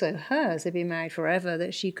was also hers, they'd been married forever,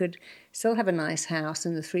 that she could still have a nice house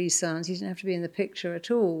and the 3 sons. He didn't have to be in the picture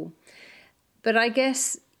at all. But I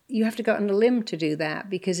guess you have to go on a limb to do that,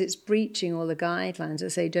 because it's breaching all the guidelines that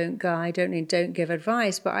say don't guide, don't give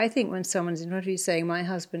advice. But I think when someone's in front of you saying, my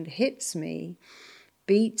husband hits me,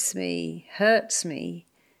 beats me, hurts me,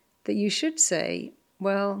 that you should say,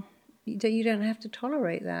 well, you don't have to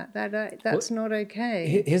tolerate that. That's not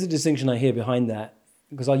okay. Here's a distinction I hear behind that,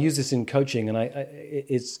 because I use this in coaching, and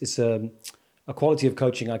it's a quality of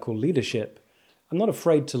coaching I call leadership. I'm not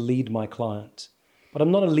afraid to lead my client. But I'm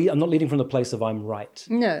not leading from the place of I'm right.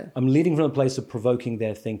 No. I'm leading from the place of provoking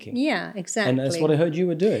their thinking. Yeah, exactly. And that's what I heard you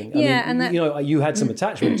were doing. Yeah, I mean, you had some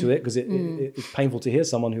attachment to it, because it's painful to hear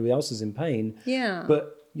someone who else is in pain. Yeah.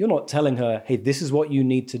 But you're not telling her, hey, this is what you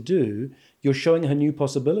need to do. You're showing her new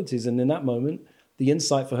possibilities. And in that moment, the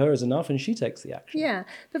insight for her is enough and she takes the action. Yeah,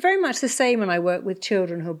 but very much the same when I work with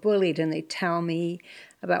children who are bullied and they tell me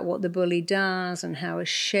about what the bully does and how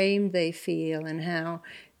ashamed they feel and how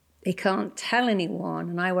they can't tell anyone,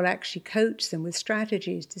 and I will actually coach them with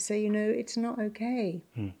strategies to say, it's not okay.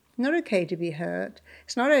 Not okay to be hurt.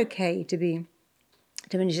 It's not okay to be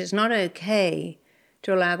diminished. It's not okay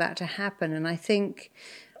to allow that to happen. And I think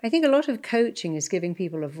a lot of coaching is giving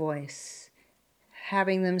people a voice,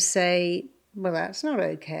 having them say, well, that's not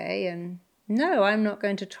okay, and no, I'm not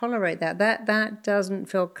going to tolerate that. That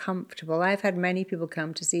doesn't feel comfortable. I've had many people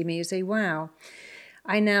come to see me who say, wow,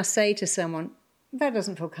 I now say to someone, that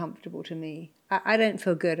doesn't feel comfortable to me. I don't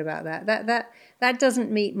feel good about that. That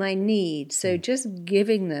doesn't meet my needs. So just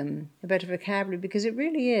giving them a better vocabulary, because it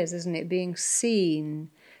really is, isn't it? Being seen,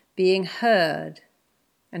 being heard,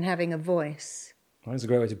 and having a voice. Well, that's a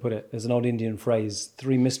great way to put it. There's an old Indian phrase,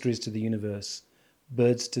 3 mysteries to the universe: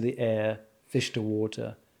 birds to the air, fish to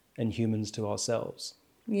water, and humans to ourselves.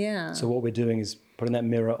 Yeah. So what we're doing is putting that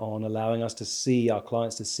mirror on, allowing us to see our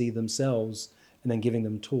clients, to see themselves, and then giving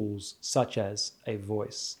them tools such as a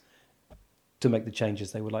voice to make the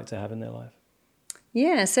changes they would like to have in their life.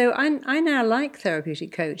 Yeah, so I now like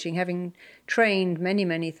therapeutic coaching. Having trained many,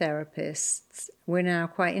 many therapists, we're now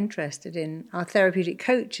quite interested in our therapeutic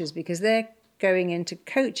coaches, because they're going into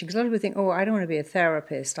coaching. Because a lot of people think, I don't want to be a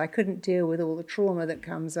therapist. I couldn't deal with all the trauma that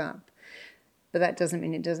comes up. But that doesn't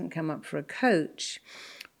mean it doesn't come up for a coach.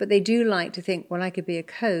 But they do like to think, well, I could be a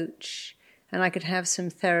coach and I could have some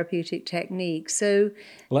therapeutic techniques. So,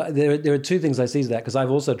 well, there are 2 things I see to that, because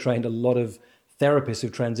I've also trained a lot of therapists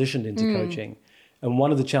who've transitioned into coaching. And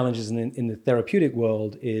one of the challenges in the therapeutic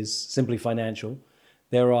world is simply financial.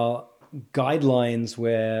 There are guidelines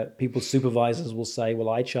where people's supervisors will say, well,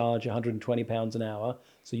 I charge £120 an hour,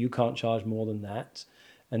 so you can't charge more than that.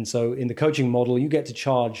 And so in the coaching model, you get to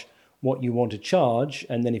charge what you want to charge.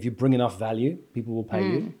 And then if you bring enough value, people will pay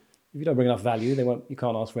you. If you don't bring enough value, you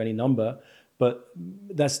can't ask for any number. But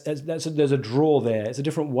there's a draw there. It's a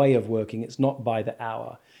different way of working. It's not by the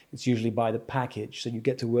hour. It's usually by the package. So you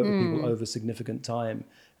get to work with people over significant time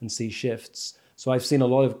and see shifts. So I've seen a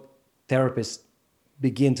lot of therapists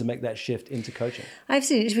begin to make that shift into coaching. I've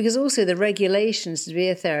seen it because also the regulations to be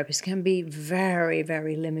a therapist can be very,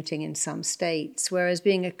 very limiting in some states. Whereas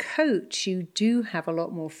being a coach, you do have a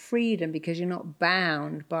lot more freedom because you're not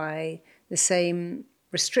bound by the same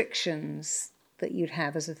restrictions that you'd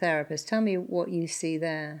have as a therapist. Tell me what you see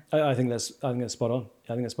there. I think that's spot on.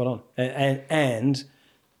 I think that's spot on. And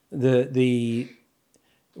the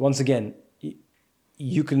once again,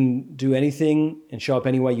 you can do anything and show up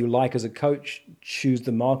any way you like as a coach. Choose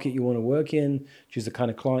the market you want to work in. Choose the kind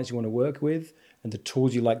of clients you want to work with and the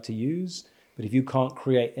tools you like to use. But if you can't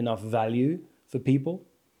create enough value for people,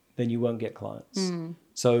 then you won't get clients.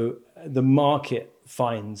 So the market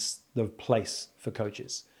finds the place for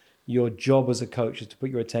coaches. Your job as a coach is to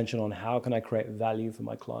put your attention on how can I create value for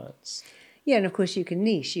my clients. Yeah, and of course you can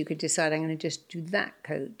niche. You could decide I'm going to just do that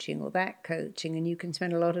coaching or that coaching, and you can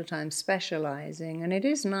spend a lot of time specializing. And it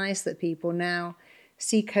is nice that people now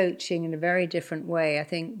see coaching in a very different way. I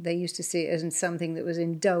think they used to see it as something that was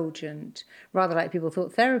indulgent, rather like people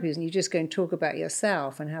thought therapy was, and you just go and talk about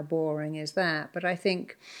yourself, and how boring is that? But I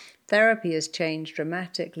think therapy has changed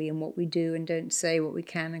dramatically in what we do and don't say, what we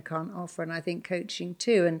can and can't offer. And I think coaching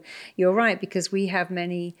too. And you're right, because we have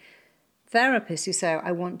many therapists who say,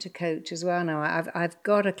 I want to coach as well now. I've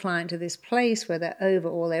got a client to this place where they're over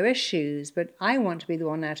all their issues, but I want to be the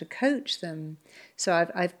one now to coach them. So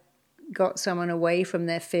I've got someone away from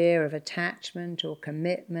their fear of attachment or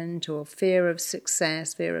commitment or fear of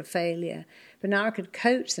success, fear of failure. But now I could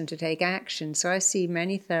coach them to take action. So I see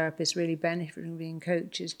many therapists really benefiting from being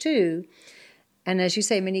coaches too. And as you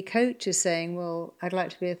say, many coaches saying, well, I'd like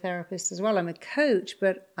to be a therapist as well. I'm a coach,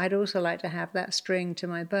 but I'd also like to have that string to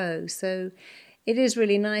my bow. So it is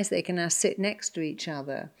really nice they can now sit next to each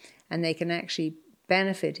other and they can actually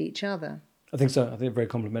benefit each other. I think so. I think they're very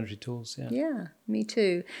complementary tools, yeah. Yeah, me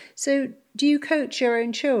too. So do you coach your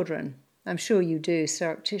own children? I'm sure you do,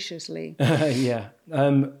 surreptitiously. Yeah.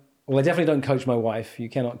 Well, I definitely don't coach my wife. You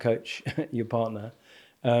cannot coach your partner.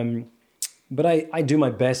 But I do my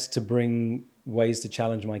best to bring ways to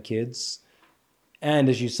challenge my kids. And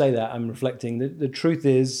as you say that, I'm reflecting. The truth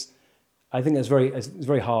is, I think it's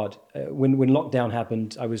very hard. When lockdown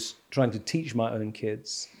happened, I was trying to teach my own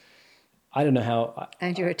kids. I don't know how.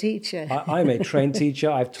 And you're a teacher. I'm a trained teacher.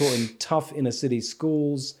 I've taught in tough inner city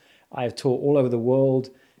schools. I've taught all over the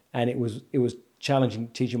world, and it was challenging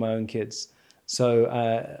teaching my own kids. So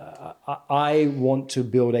I want to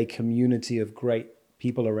build a community of great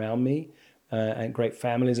people around me and great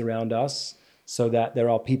families around us, so that there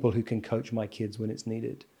are people who can coach my kids when it's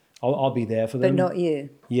needed. I'll be there for them. But not you.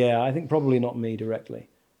 Yeah, I think probably not me directly.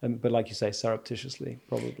 But like you say, surreptitiously,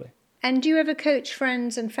 probably. And do you ever coach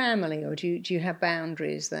friends and family, or do you have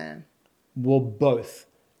boundaries there? Well, both.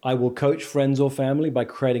 I will coach friends or family by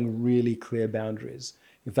creating really clear boundaries.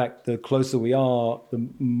 In fact, the closer we are, the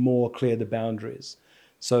more clear the boundaries.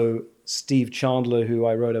 So Steve Chandler, who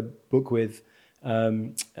I wrote a book with,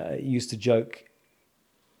 used to joke,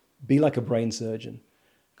 be like a brain surgeon.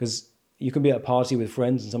 Because you can be at a party with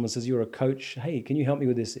friends and someone says, you're a coach. Hey, can you help me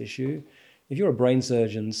with this issue? If you're a brain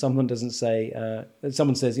surgeon, someone doesn't say,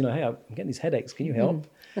 someone says, hey, I'm getting these headaches. Can you help?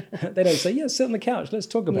 They don't say, yeah, sit on the couch. Let's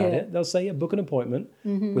talk about it. They'll say, yeah, book an appointment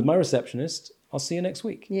with my receptionist. I'll see you next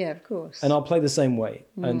week. Yeah, of course. And I'll play the same way.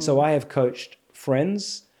 And so I have coached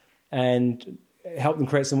friends and helped them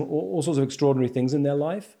create all sorts of extraordinary things in their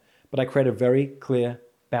life. But I create a very clear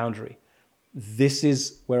boundary. This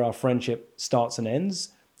is where our friendship starts and ends.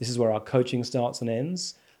 This is where our coaching starts and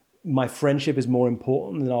ends. My friendship is more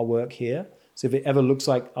important than our work here. So if it ever looks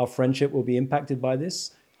like our friendship will be impacted by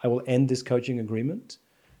this, I will end this coaching agreement.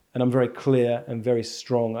 And I'm very clear and very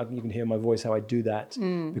strong. You can hear my voice how I do that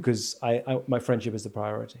because my friendship is the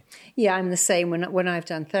priority. Yeah, I'm the same. When I've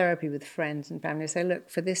done therapy with friends and family, I say, look,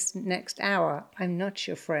 for this next hour, I'm not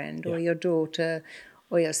your friend or your daughter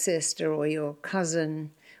or your sister or your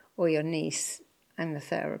cousin or your niece. I'm the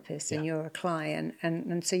therapist and you're a client.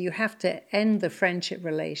 And so you have to end the friendship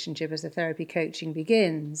relationship as the therapy coaching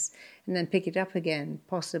begins and then pick it up again,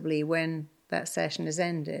 possibly when that session has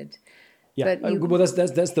ended. Yeah, well,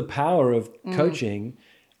 that's the power of coaching.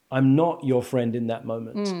 I'm not your friend in that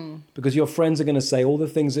moment because your friends are going to say all the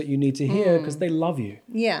things that you need to hear because they love you.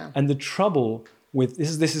 Yeah. And the trouble with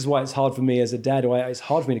this is why it's hard for me as a dad, or it's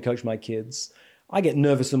hard for me to coach my kids. I get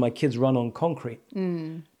nervous when my kids run on concrete.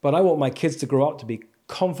 But I want my kids to grow up to be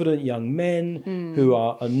confident young men who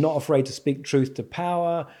are not afraid to speak truth to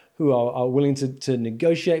power, who are willing to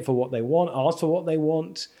negotiate for what they want, ask for what they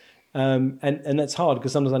want. And that's hard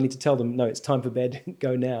because sometimes I need to tell them, no, it's time for bed,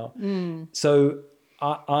 go now. So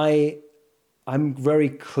I'm very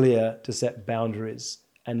clear to set boundaries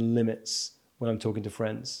and limits when I'm talking to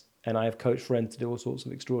friends. And I have coached friends to do all sorts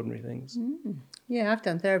of extraordinary things. Yeah, I've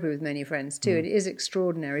done therapy with many friends too. It is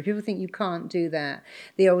extraordinary. People think you can't do that.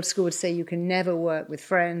 The old school would say you can never work with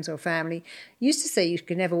friends or family. Used to say you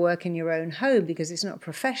can never work in your own home because it's not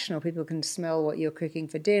professional. People can smell what you're cooking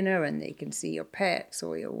for dinner and they can see your pets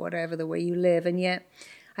or your whatever, the way you live. And yet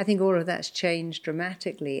I think all of that's changed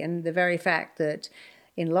dramatically. And the very fact that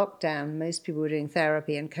in lockdown, most people were doing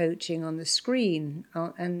therapy and coaching on the screen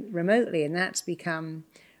and remotely, and that's become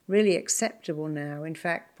really acceptable now. In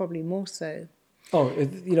fact, probably more so. Oh,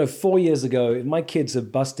 4 years ago, if my kids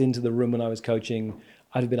had bust into the room when I was coaching,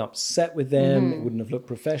 I'd have been upset with them. It wouldn't have looked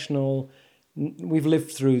professional. We've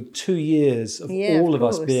lived through 2 years of all of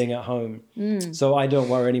us being at home. So I don't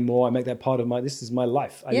worry anymore. I make that part of this is my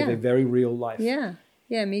life. I live a very real life. Yeah.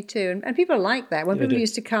 Yeah, me too. And people like that. When They people do.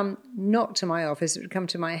 used to come, not to my office, but would come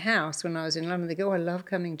to my house when I was in London, they go, oh, I love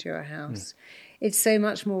coming to your house. It's so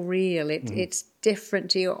much more real. It's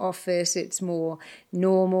different to your office. It's more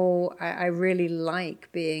normal. I really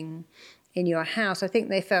like being in your house. I think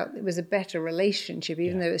they felt it was a better relationship,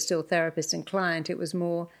 even though it was still therapist and client. It was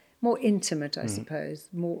more intimate, I suppose,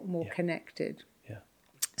 more connected. Yeah.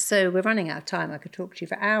 So we're running out of time. I could talk to you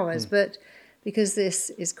for hours, but because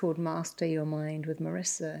this is called Master Your Mind with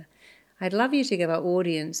Marissa, I'd love you to give our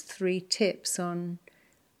audience 3 tips on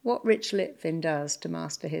what Rich Litvin does to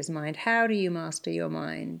master his mind. How do you master your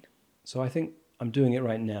mind? So I think I'm doing it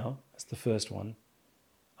right now. That's the first one.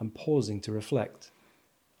 I'm pausing to reflect.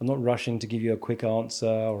 I'm not rushing to give you a quick answer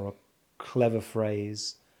or a clever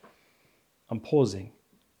phrase. I'm pausing.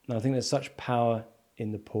 And I think there's such power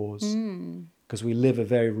in the pause because we live a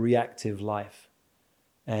very reactive life.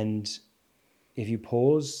 And if you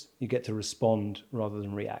pause, you get to respond rather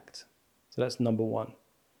than react. So that's number 1.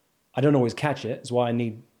 I don't always catch it. It's why I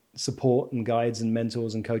need support and guides and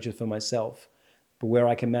mentors and coaches for myself. But where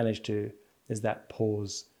I can manage to is that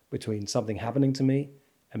pause between something happening to me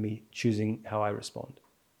and me choosing how I respond.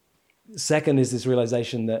 Second is this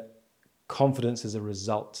realization that confidence is a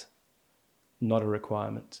result, not a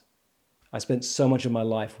requirement. I spent so much of my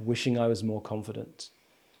life wishing I was more confident.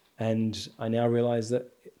 And I now realize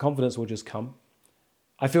that confidence will just come.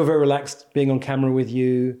 I feel very relaxed being on camera with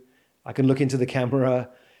you. I can look into the camera.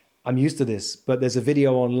 I'm used to this, but there's a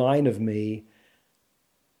video online of me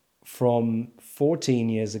from 14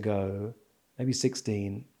 years ago, maybe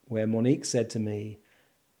 16, where Monique said to me,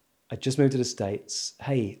 I just moved to the States.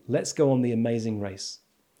 Hey, let's go on The Amazing Race.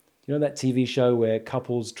 You know that TV show where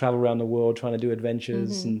couples travel around the world trying to do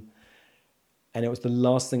adventures? And it was the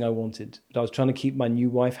last thing I wanted. But I was trying to keep my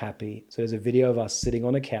new wife happy. So there's a video of us sitting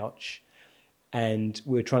on a couch and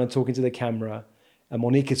we're trying to talk into the camera. And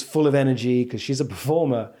Monique is full of energy because she's a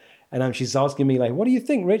performer. And she's asking me like, what do you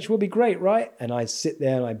think, Rich? We'll be great, right? And I sit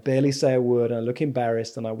there and I barely say a word and I look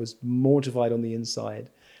embarrassed and I was mortified on the inside.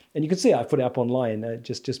 And you can see I've put it up online.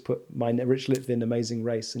 Just put my Rich Litvin Amazing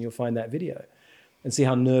Race and you'll find that video and see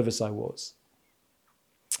how nervous I was.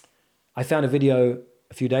 I found a video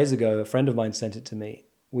a few days ago. A friend of mine sent it to me.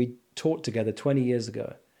 We taught together 20 years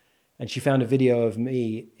ago. And she found a video of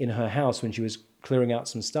me in her house when she was clearing out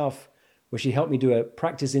some stuff where she helped me do a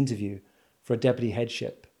practice interview for a deputy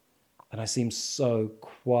headship. And I seem so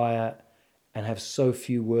quiet and have so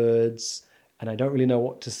few words and I don't really know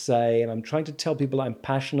what to say. And I'm trying to tell people I'm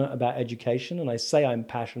passionate about education and I say I'm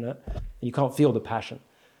passionate and you can't feel the passion.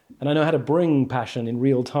 And I know how to bring passion in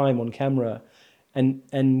real time on camera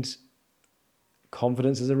and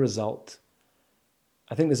confidence as a result.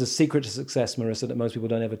 I think there's a secret to success, Marissa, that most people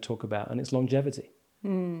don't ever talk about, and it's longevity.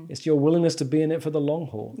 It's your willingness to be in it for the long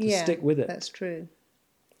haul, to stick with it. That's true.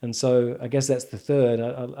 And so I guess that's the third.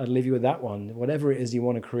 I'll leave you with that one. Whatever it is you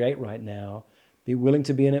want to create right now, be willing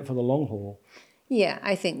to be in it for the long haul. Yeah,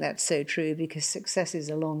 I think that's so true because success is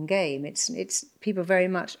a long game. It's people very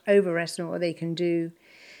much overestimate what they can do.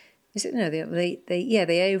 Is it no?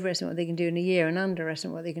 They overestimate what they can do in a year and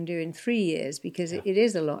underestimate what they can do in 3 years because it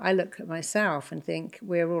is a lot. I look at myself and think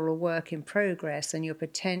we're all a work in progress, and your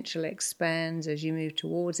potential expands as you move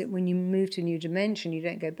towards it. When you move to a new dimension, you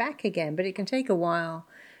don't go back again, but it can take a while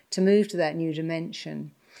to move to that new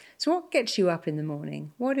dimension. So what gets you up in the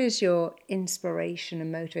morning? What is your inspiration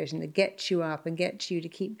and motivation that gets you up and gets you to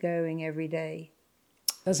keep going every day?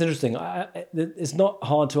 That's interesting. It's not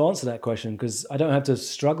hard to answer that question because I don't have to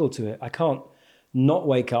struggle to it. I can't not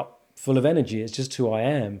wake up full of energy. It's just who I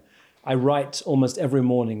am. I write almost every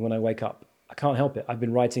morning when I wake up. I can't help it. I've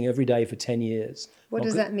been writing every day for 10 years. What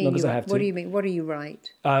does that mean? What do you mean? What do you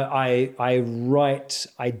write? I write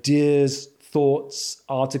ideas, thoughts,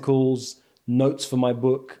 articles, notes for my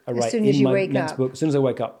book. I write in my next book. As soon as I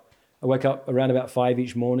wake up. I wake up around about 5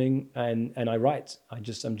 each morning and I write. I'm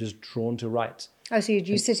just drawn to write. Oh, so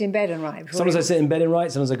you sit in bed and write? Sometimes I sit in bed and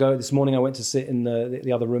write. Sometimes I go. This morning I went to sit in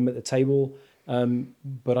the other room at the table.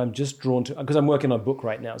 But I'm just drawn to, because I'm working on a book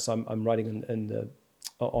right now, so I'm writing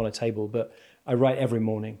on a table. But I write every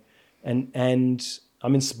morning, and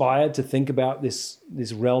I'm inspired to think about this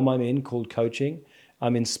realm I'm in called coaching.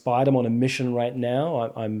 I'm inspired. I'm on a mission right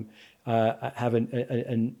now. I have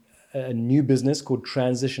a new business called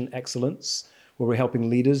Transition Excellence, where we're helping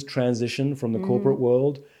leaders transition from the corporate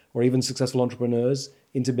world or even successful entrepreneurs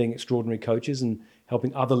into being extraordinary coaches and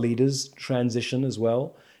helping other leaders transition as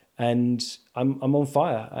well. And I'm on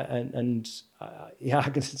fire. I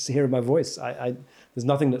can hear in my voice. There's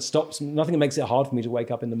nothing that stops, nothing that makes it hard for me to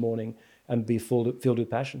wake up in the morning and be filled with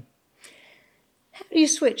passion. How do you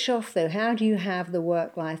switch off, though? How do you have the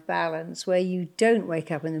work-life balance where you don't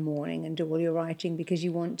wake up in the morning and do all your writing because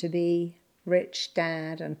you want to be rich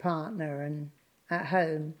dad and partner and at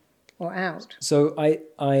home or out? So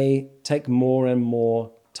I take more and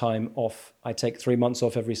more time off. I take 3 months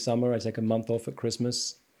off every summer. I take a month off at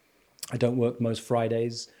Christmas. I don't work most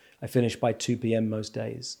Fridays. I finish by 2 p.m. most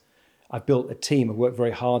days. I've built a team. I've worked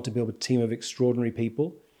very hard to build a team of extraordinary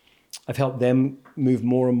people. I've helped them move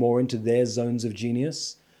more and more into their zones of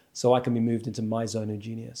genius so I can be moved into my zone of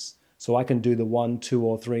genius. So I can do the 1, 2,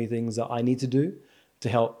 or 3 things that I need to do to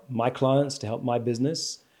help my clients, to help my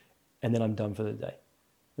business, and then I'm done for the day.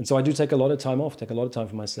 And so I do take a lot of time off, take a lot of time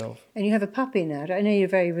for myself. And you have a puppy now. I know you're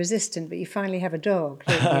very resistant, but you finally have a dog,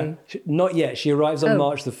 don't you? Not yet. She arrives on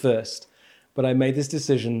March the 1st. But I made this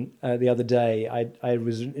decision the other day. I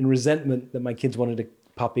was in resentment that my kids wanted a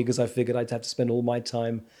puppy because I figured I'd have to spend all my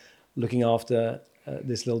time looking after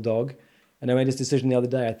this little dog. And I made this decision the other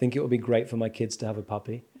day. I think it would be great for my kids to have a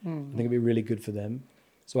puppy. I think it'd be really good for them.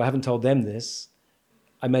 So I haven't told them this.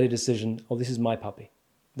 I made a decision, this is my puppy.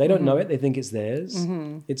 They don't know it. They think it's theirs.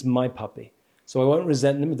 It's my puppy. So I won't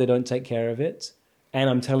resent them if they don't take care of it. And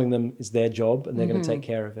I'm telling them it's their job and they're going to take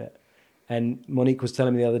care of it. And Monique was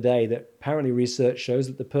telling me the other day that apparently research shows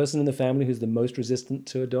that the person in the family who's the most resistant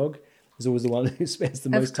to a dog is always the one who spends the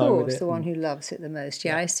most time with it. Of course, the one who loves it the most.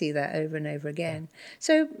 Yeah, I see that over and over again.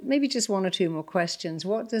 So maybe just 1 or 2 more questions.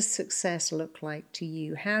 What does success look like to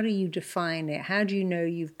you? How do you define it? How do you know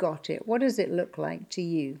you've got it? What does it look like to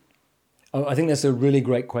you? Oh, I think that's a really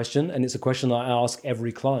great question. And it's a question I ask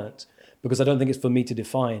every client because I don't think it's for me to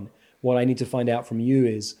define. What I need to find out from you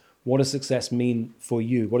is, what does success mean for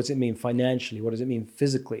you? What does it mean financially? What does it mean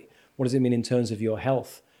physically? What does it mean in terms of your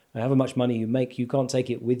health? And however much money you make, you can't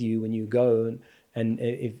take it with you when you go. And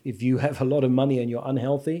if you have a lot of money and you're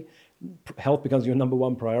unhealthy, health becomes your number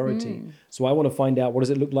 1 priority. So I want to find out, what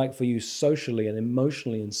does it look like for you socially and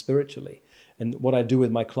emotionally and spiritually? And what I do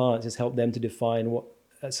with my clients is help them to define what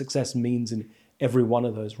success means in every one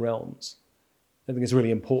of those realms. I think it's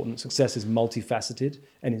really important. Success is multifaceted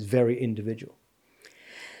and it's very individual.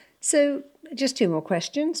 So just 2 more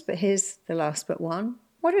questions, but here's the last but one.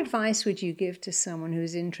 What advice would you give to someone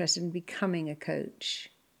who's interested in becoming a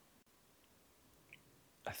coach?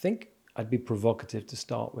 I think I'd be provocative to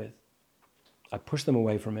start with. I push them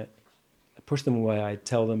away from it. I push them away. I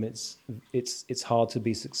tell them it's hard to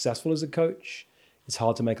be successful as a coach. It's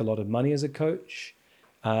hard to make a lot of money as a coach.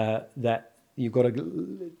 That you've got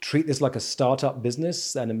to treat this like a startup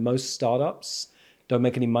business, and in most startups don't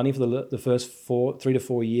make any money for the first 3 to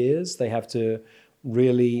 4 years. They have to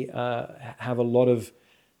really have a lot of,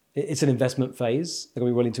 it's an investment phase. They're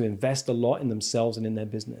going to be willing to invest a lot in themselves and in their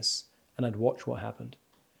business. And I'd watch what happened.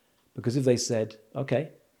 Because if they said, okay,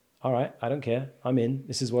 all right, I don't care, I'm in,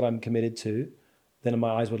 this is what I'm committed to, then my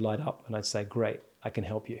eyes would light up and I'd say, great, I can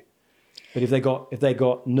help you. But if they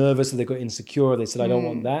got nervous, if they got insecure, they said, I don't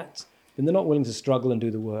want that, then they're not willing to struggle and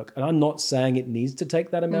do the work. And I'm not saying it needs to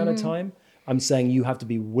take that amount of time. I'm saying you have to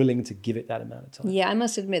be willing to give it that amount of time. Yeah, I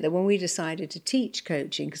must admit that when we decided to teach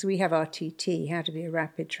coaching, because we have RTT, how to be a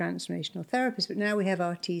rapid transformational therapist, but now we have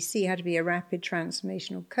RTC, how to be a rapid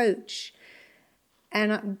transformational coach.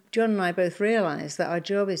 And John and I both realized that our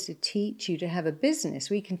job is to teach you to have a business.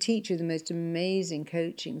 We can teach you the most amazing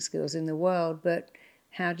coaching skills in the world, but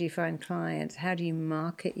how do you find clients? How do you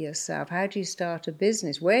market yourself? How do you start a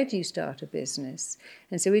business? Where do you start a business?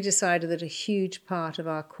 And so we decided that a huge part of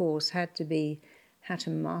our course had to be how to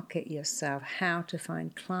market yourself, how to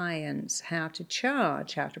find clients, how to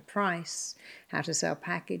charge, how to price, how to sell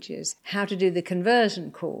packages, how to do the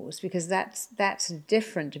conversion course, because that's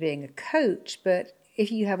different to being a coach. But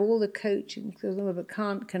if you have all the coaching but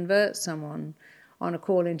can't convert someone on a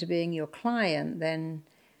call into being your client, then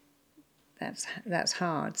that's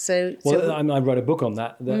hard. So I wrote a book on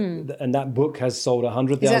that, and that book has sold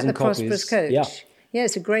 100,000 copies. Is that The Prosperous Coach? Yeah,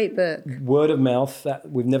 it's a great book. Word of mouth.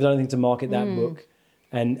 We've never done anything to market that book,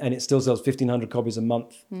 and it still sells 1,500 copies a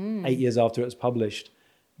month, 8 years after it was published,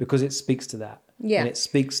 because it speaks to that. Yeah, and it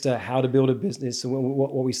speaks to how to build a business. And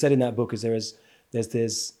what we said in that book is there's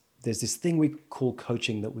this thing we call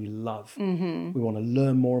coaching that we love. We want to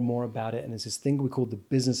learn more and more about it, and there's this thing we call the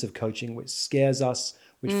business of coaching, which scares us,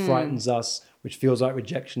 which frightens us, which feels like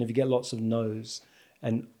rejection if you get lots of no's.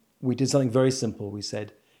 And we did something very simple. We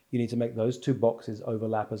said, you need to make those 2 boxes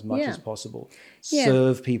overlap as much as possible.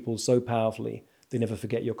 Serve people so powerfully, they never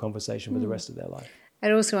forget your conversation for the rest of their life.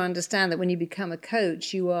 And also understand that when you become a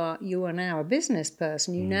coach, you are now a business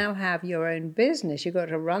person. You now have your own business. You've got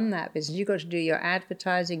to run that business. You've got to do your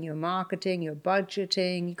advertising, your marketing, your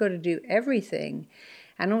budgeting. You've got to do everything.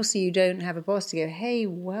 And also you don't have a boss to go, hey,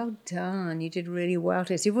 well done, you did really well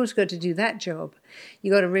today. So you've also got to do that job.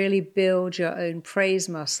 You've got to really build your own praise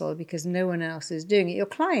muscle because no one else is doing it. Your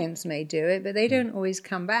clients may do it, but they don't always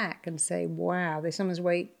come back and say, wow, they sometimes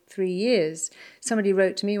wait 3 years. Somebody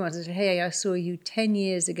wrote to me once and said, hey, I saw you 10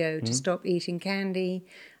 years ago to stop eating candy.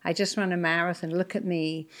 I just ran a marathon, look at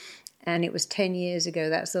me. And it was 10 years ago.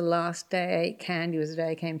 That's the last day I ate candy was the day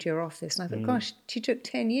I came to your office. And I thought, gosh, she took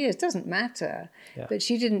 10 years. Doesn't matter. Yeah. But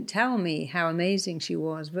she didn't tell me how amazing she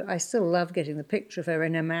was. But I still love getting the picture of her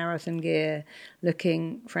in her marathon gear,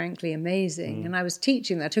 looking, frankly, amazing. And I was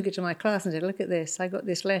teaching that. I took it to my class and said, look at this. I got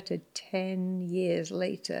this letter 10 years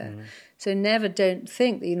later. So don't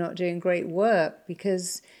think that you're not doing great work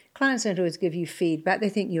because clients don't always give you feedback. They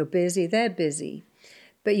think you're busy. They're busy.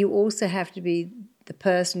 But you also have to be the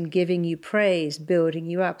person giving you praise, building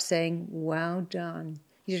you up, saying, well done,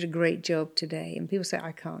 you did a great job today. And people say,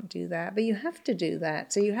 I can't do that. But you have to do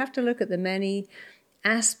that. So you have to look at the many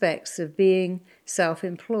aspects of being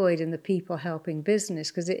self-employed and the people helping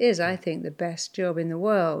business, because it is, I think, the best job in the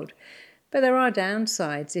world. But there are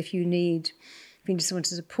downsides if you need someone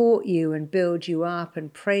to support you and build you up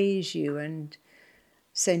and praise you and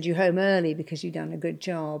send you home early because you've done a good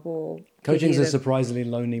job. Or coaching is a surprisingly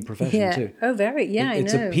lonely profession too. Oh, very. Yeah,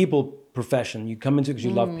 It's I know. a people profession. You come into it because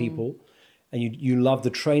you love people, and you love the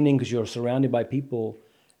training because you're surrounded by people,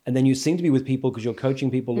 and then you seem to be with people because you're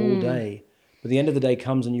coaching people all day. But the end of the day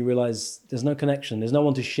comes and you realize there's no connection. There's no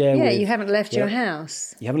one to share with. Yeah, you haven't left your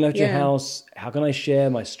house. You haven't left your house. How can I share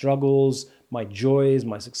my struggles, my joys,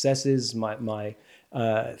 my successes, my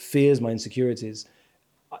fears, my insecurities?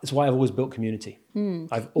 That's why I've always built community.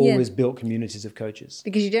 I've always built communities of coaches.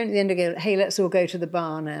 Because you don't at the end go, hey, let's all go to the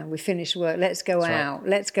bar now. We finished work. Let's go out.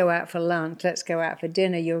 Right. Let's go out for lunch. Let's go out for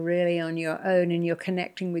dinner. You're really on your own and you're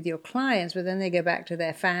connecting with your clients. But then they go back to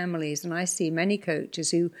their families. And I see many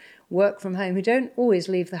coaches who work from home who don't always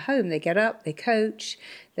leave the home. They get up, they coach,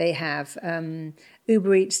 they have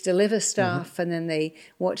Uber Eats deliver stuff, and then they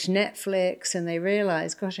watch Netflix and they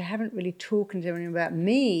realize, gosh, I haven't really talked to anyone about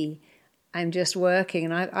me. I'm just working.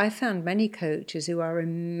 And I found many coaches who are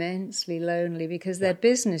immensely lonely because their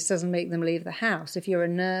business doesn't make them leave the house. If you're a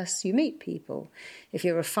nurse, you meet people. If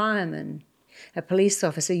you're a fireman, a police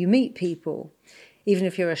officer, you meet people. Even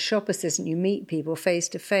if you're a shop assistant, you meet people face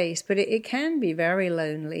to face. But it can be very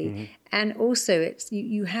lonely. And also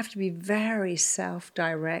you have to be very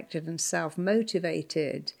self-directed and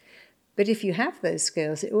self-motivated. But if you have those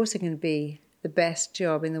skills, it also can be the best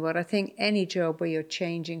job in the world. I think any job where you're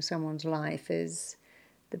changing someone's life is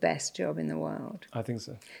the best job in the world. I think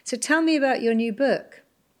so. So tell me about your new book.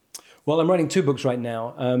 Well, I'm writing 2 books right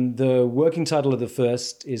now. The working title of the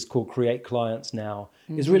first is called Create Clients Now.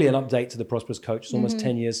 It's really an update to The Prosperous Coach. It's almost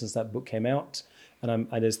 10 years since that book came out. And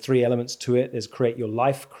there's 3 elements to it. There's create your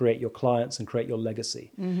life, create your clients, and create your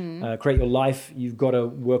legacy. Create your life, you've got to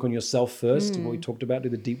work on yourself first, what we talked about, do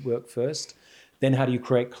the deep work first. Then how do you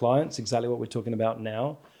create clients? Exactly what we're talking about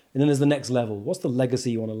now. And then there's the next level. What's the legacy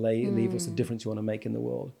you want to leave? What's the difference you want to make in the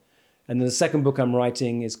world? And then the second book I'm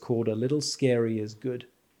writing is called A Little Scary is Good.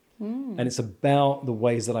 And it's about the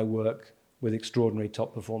ways that I work with extraordinary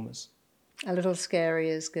top performers. A Little Scary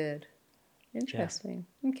is Good. Interesting.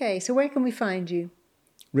 Yeah. Okay, so where can we find you?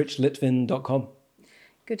 RichLitvin.com.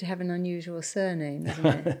 Good to have an unusual surname, isn't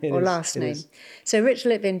it? Or last name. So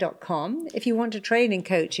richlitvin.com. If you want to train in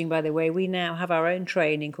coaching, by the way, we now have our own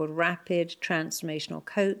training called Rapid Transformational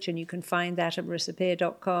Coach, and you can find that at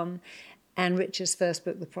marissapeer.com. And Rich's first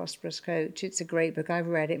book, The Prosperous Coach. It's a great book. I've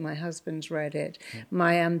read it. My husband's read it. Yeah.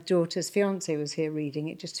 My daughter's fiancé was here reading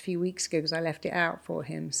it just a few weeks ago because I left it out for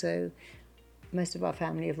him. So most of our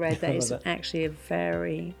family have read that. It's actually a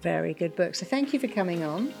very, very good book. So thank you for coming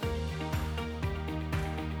on.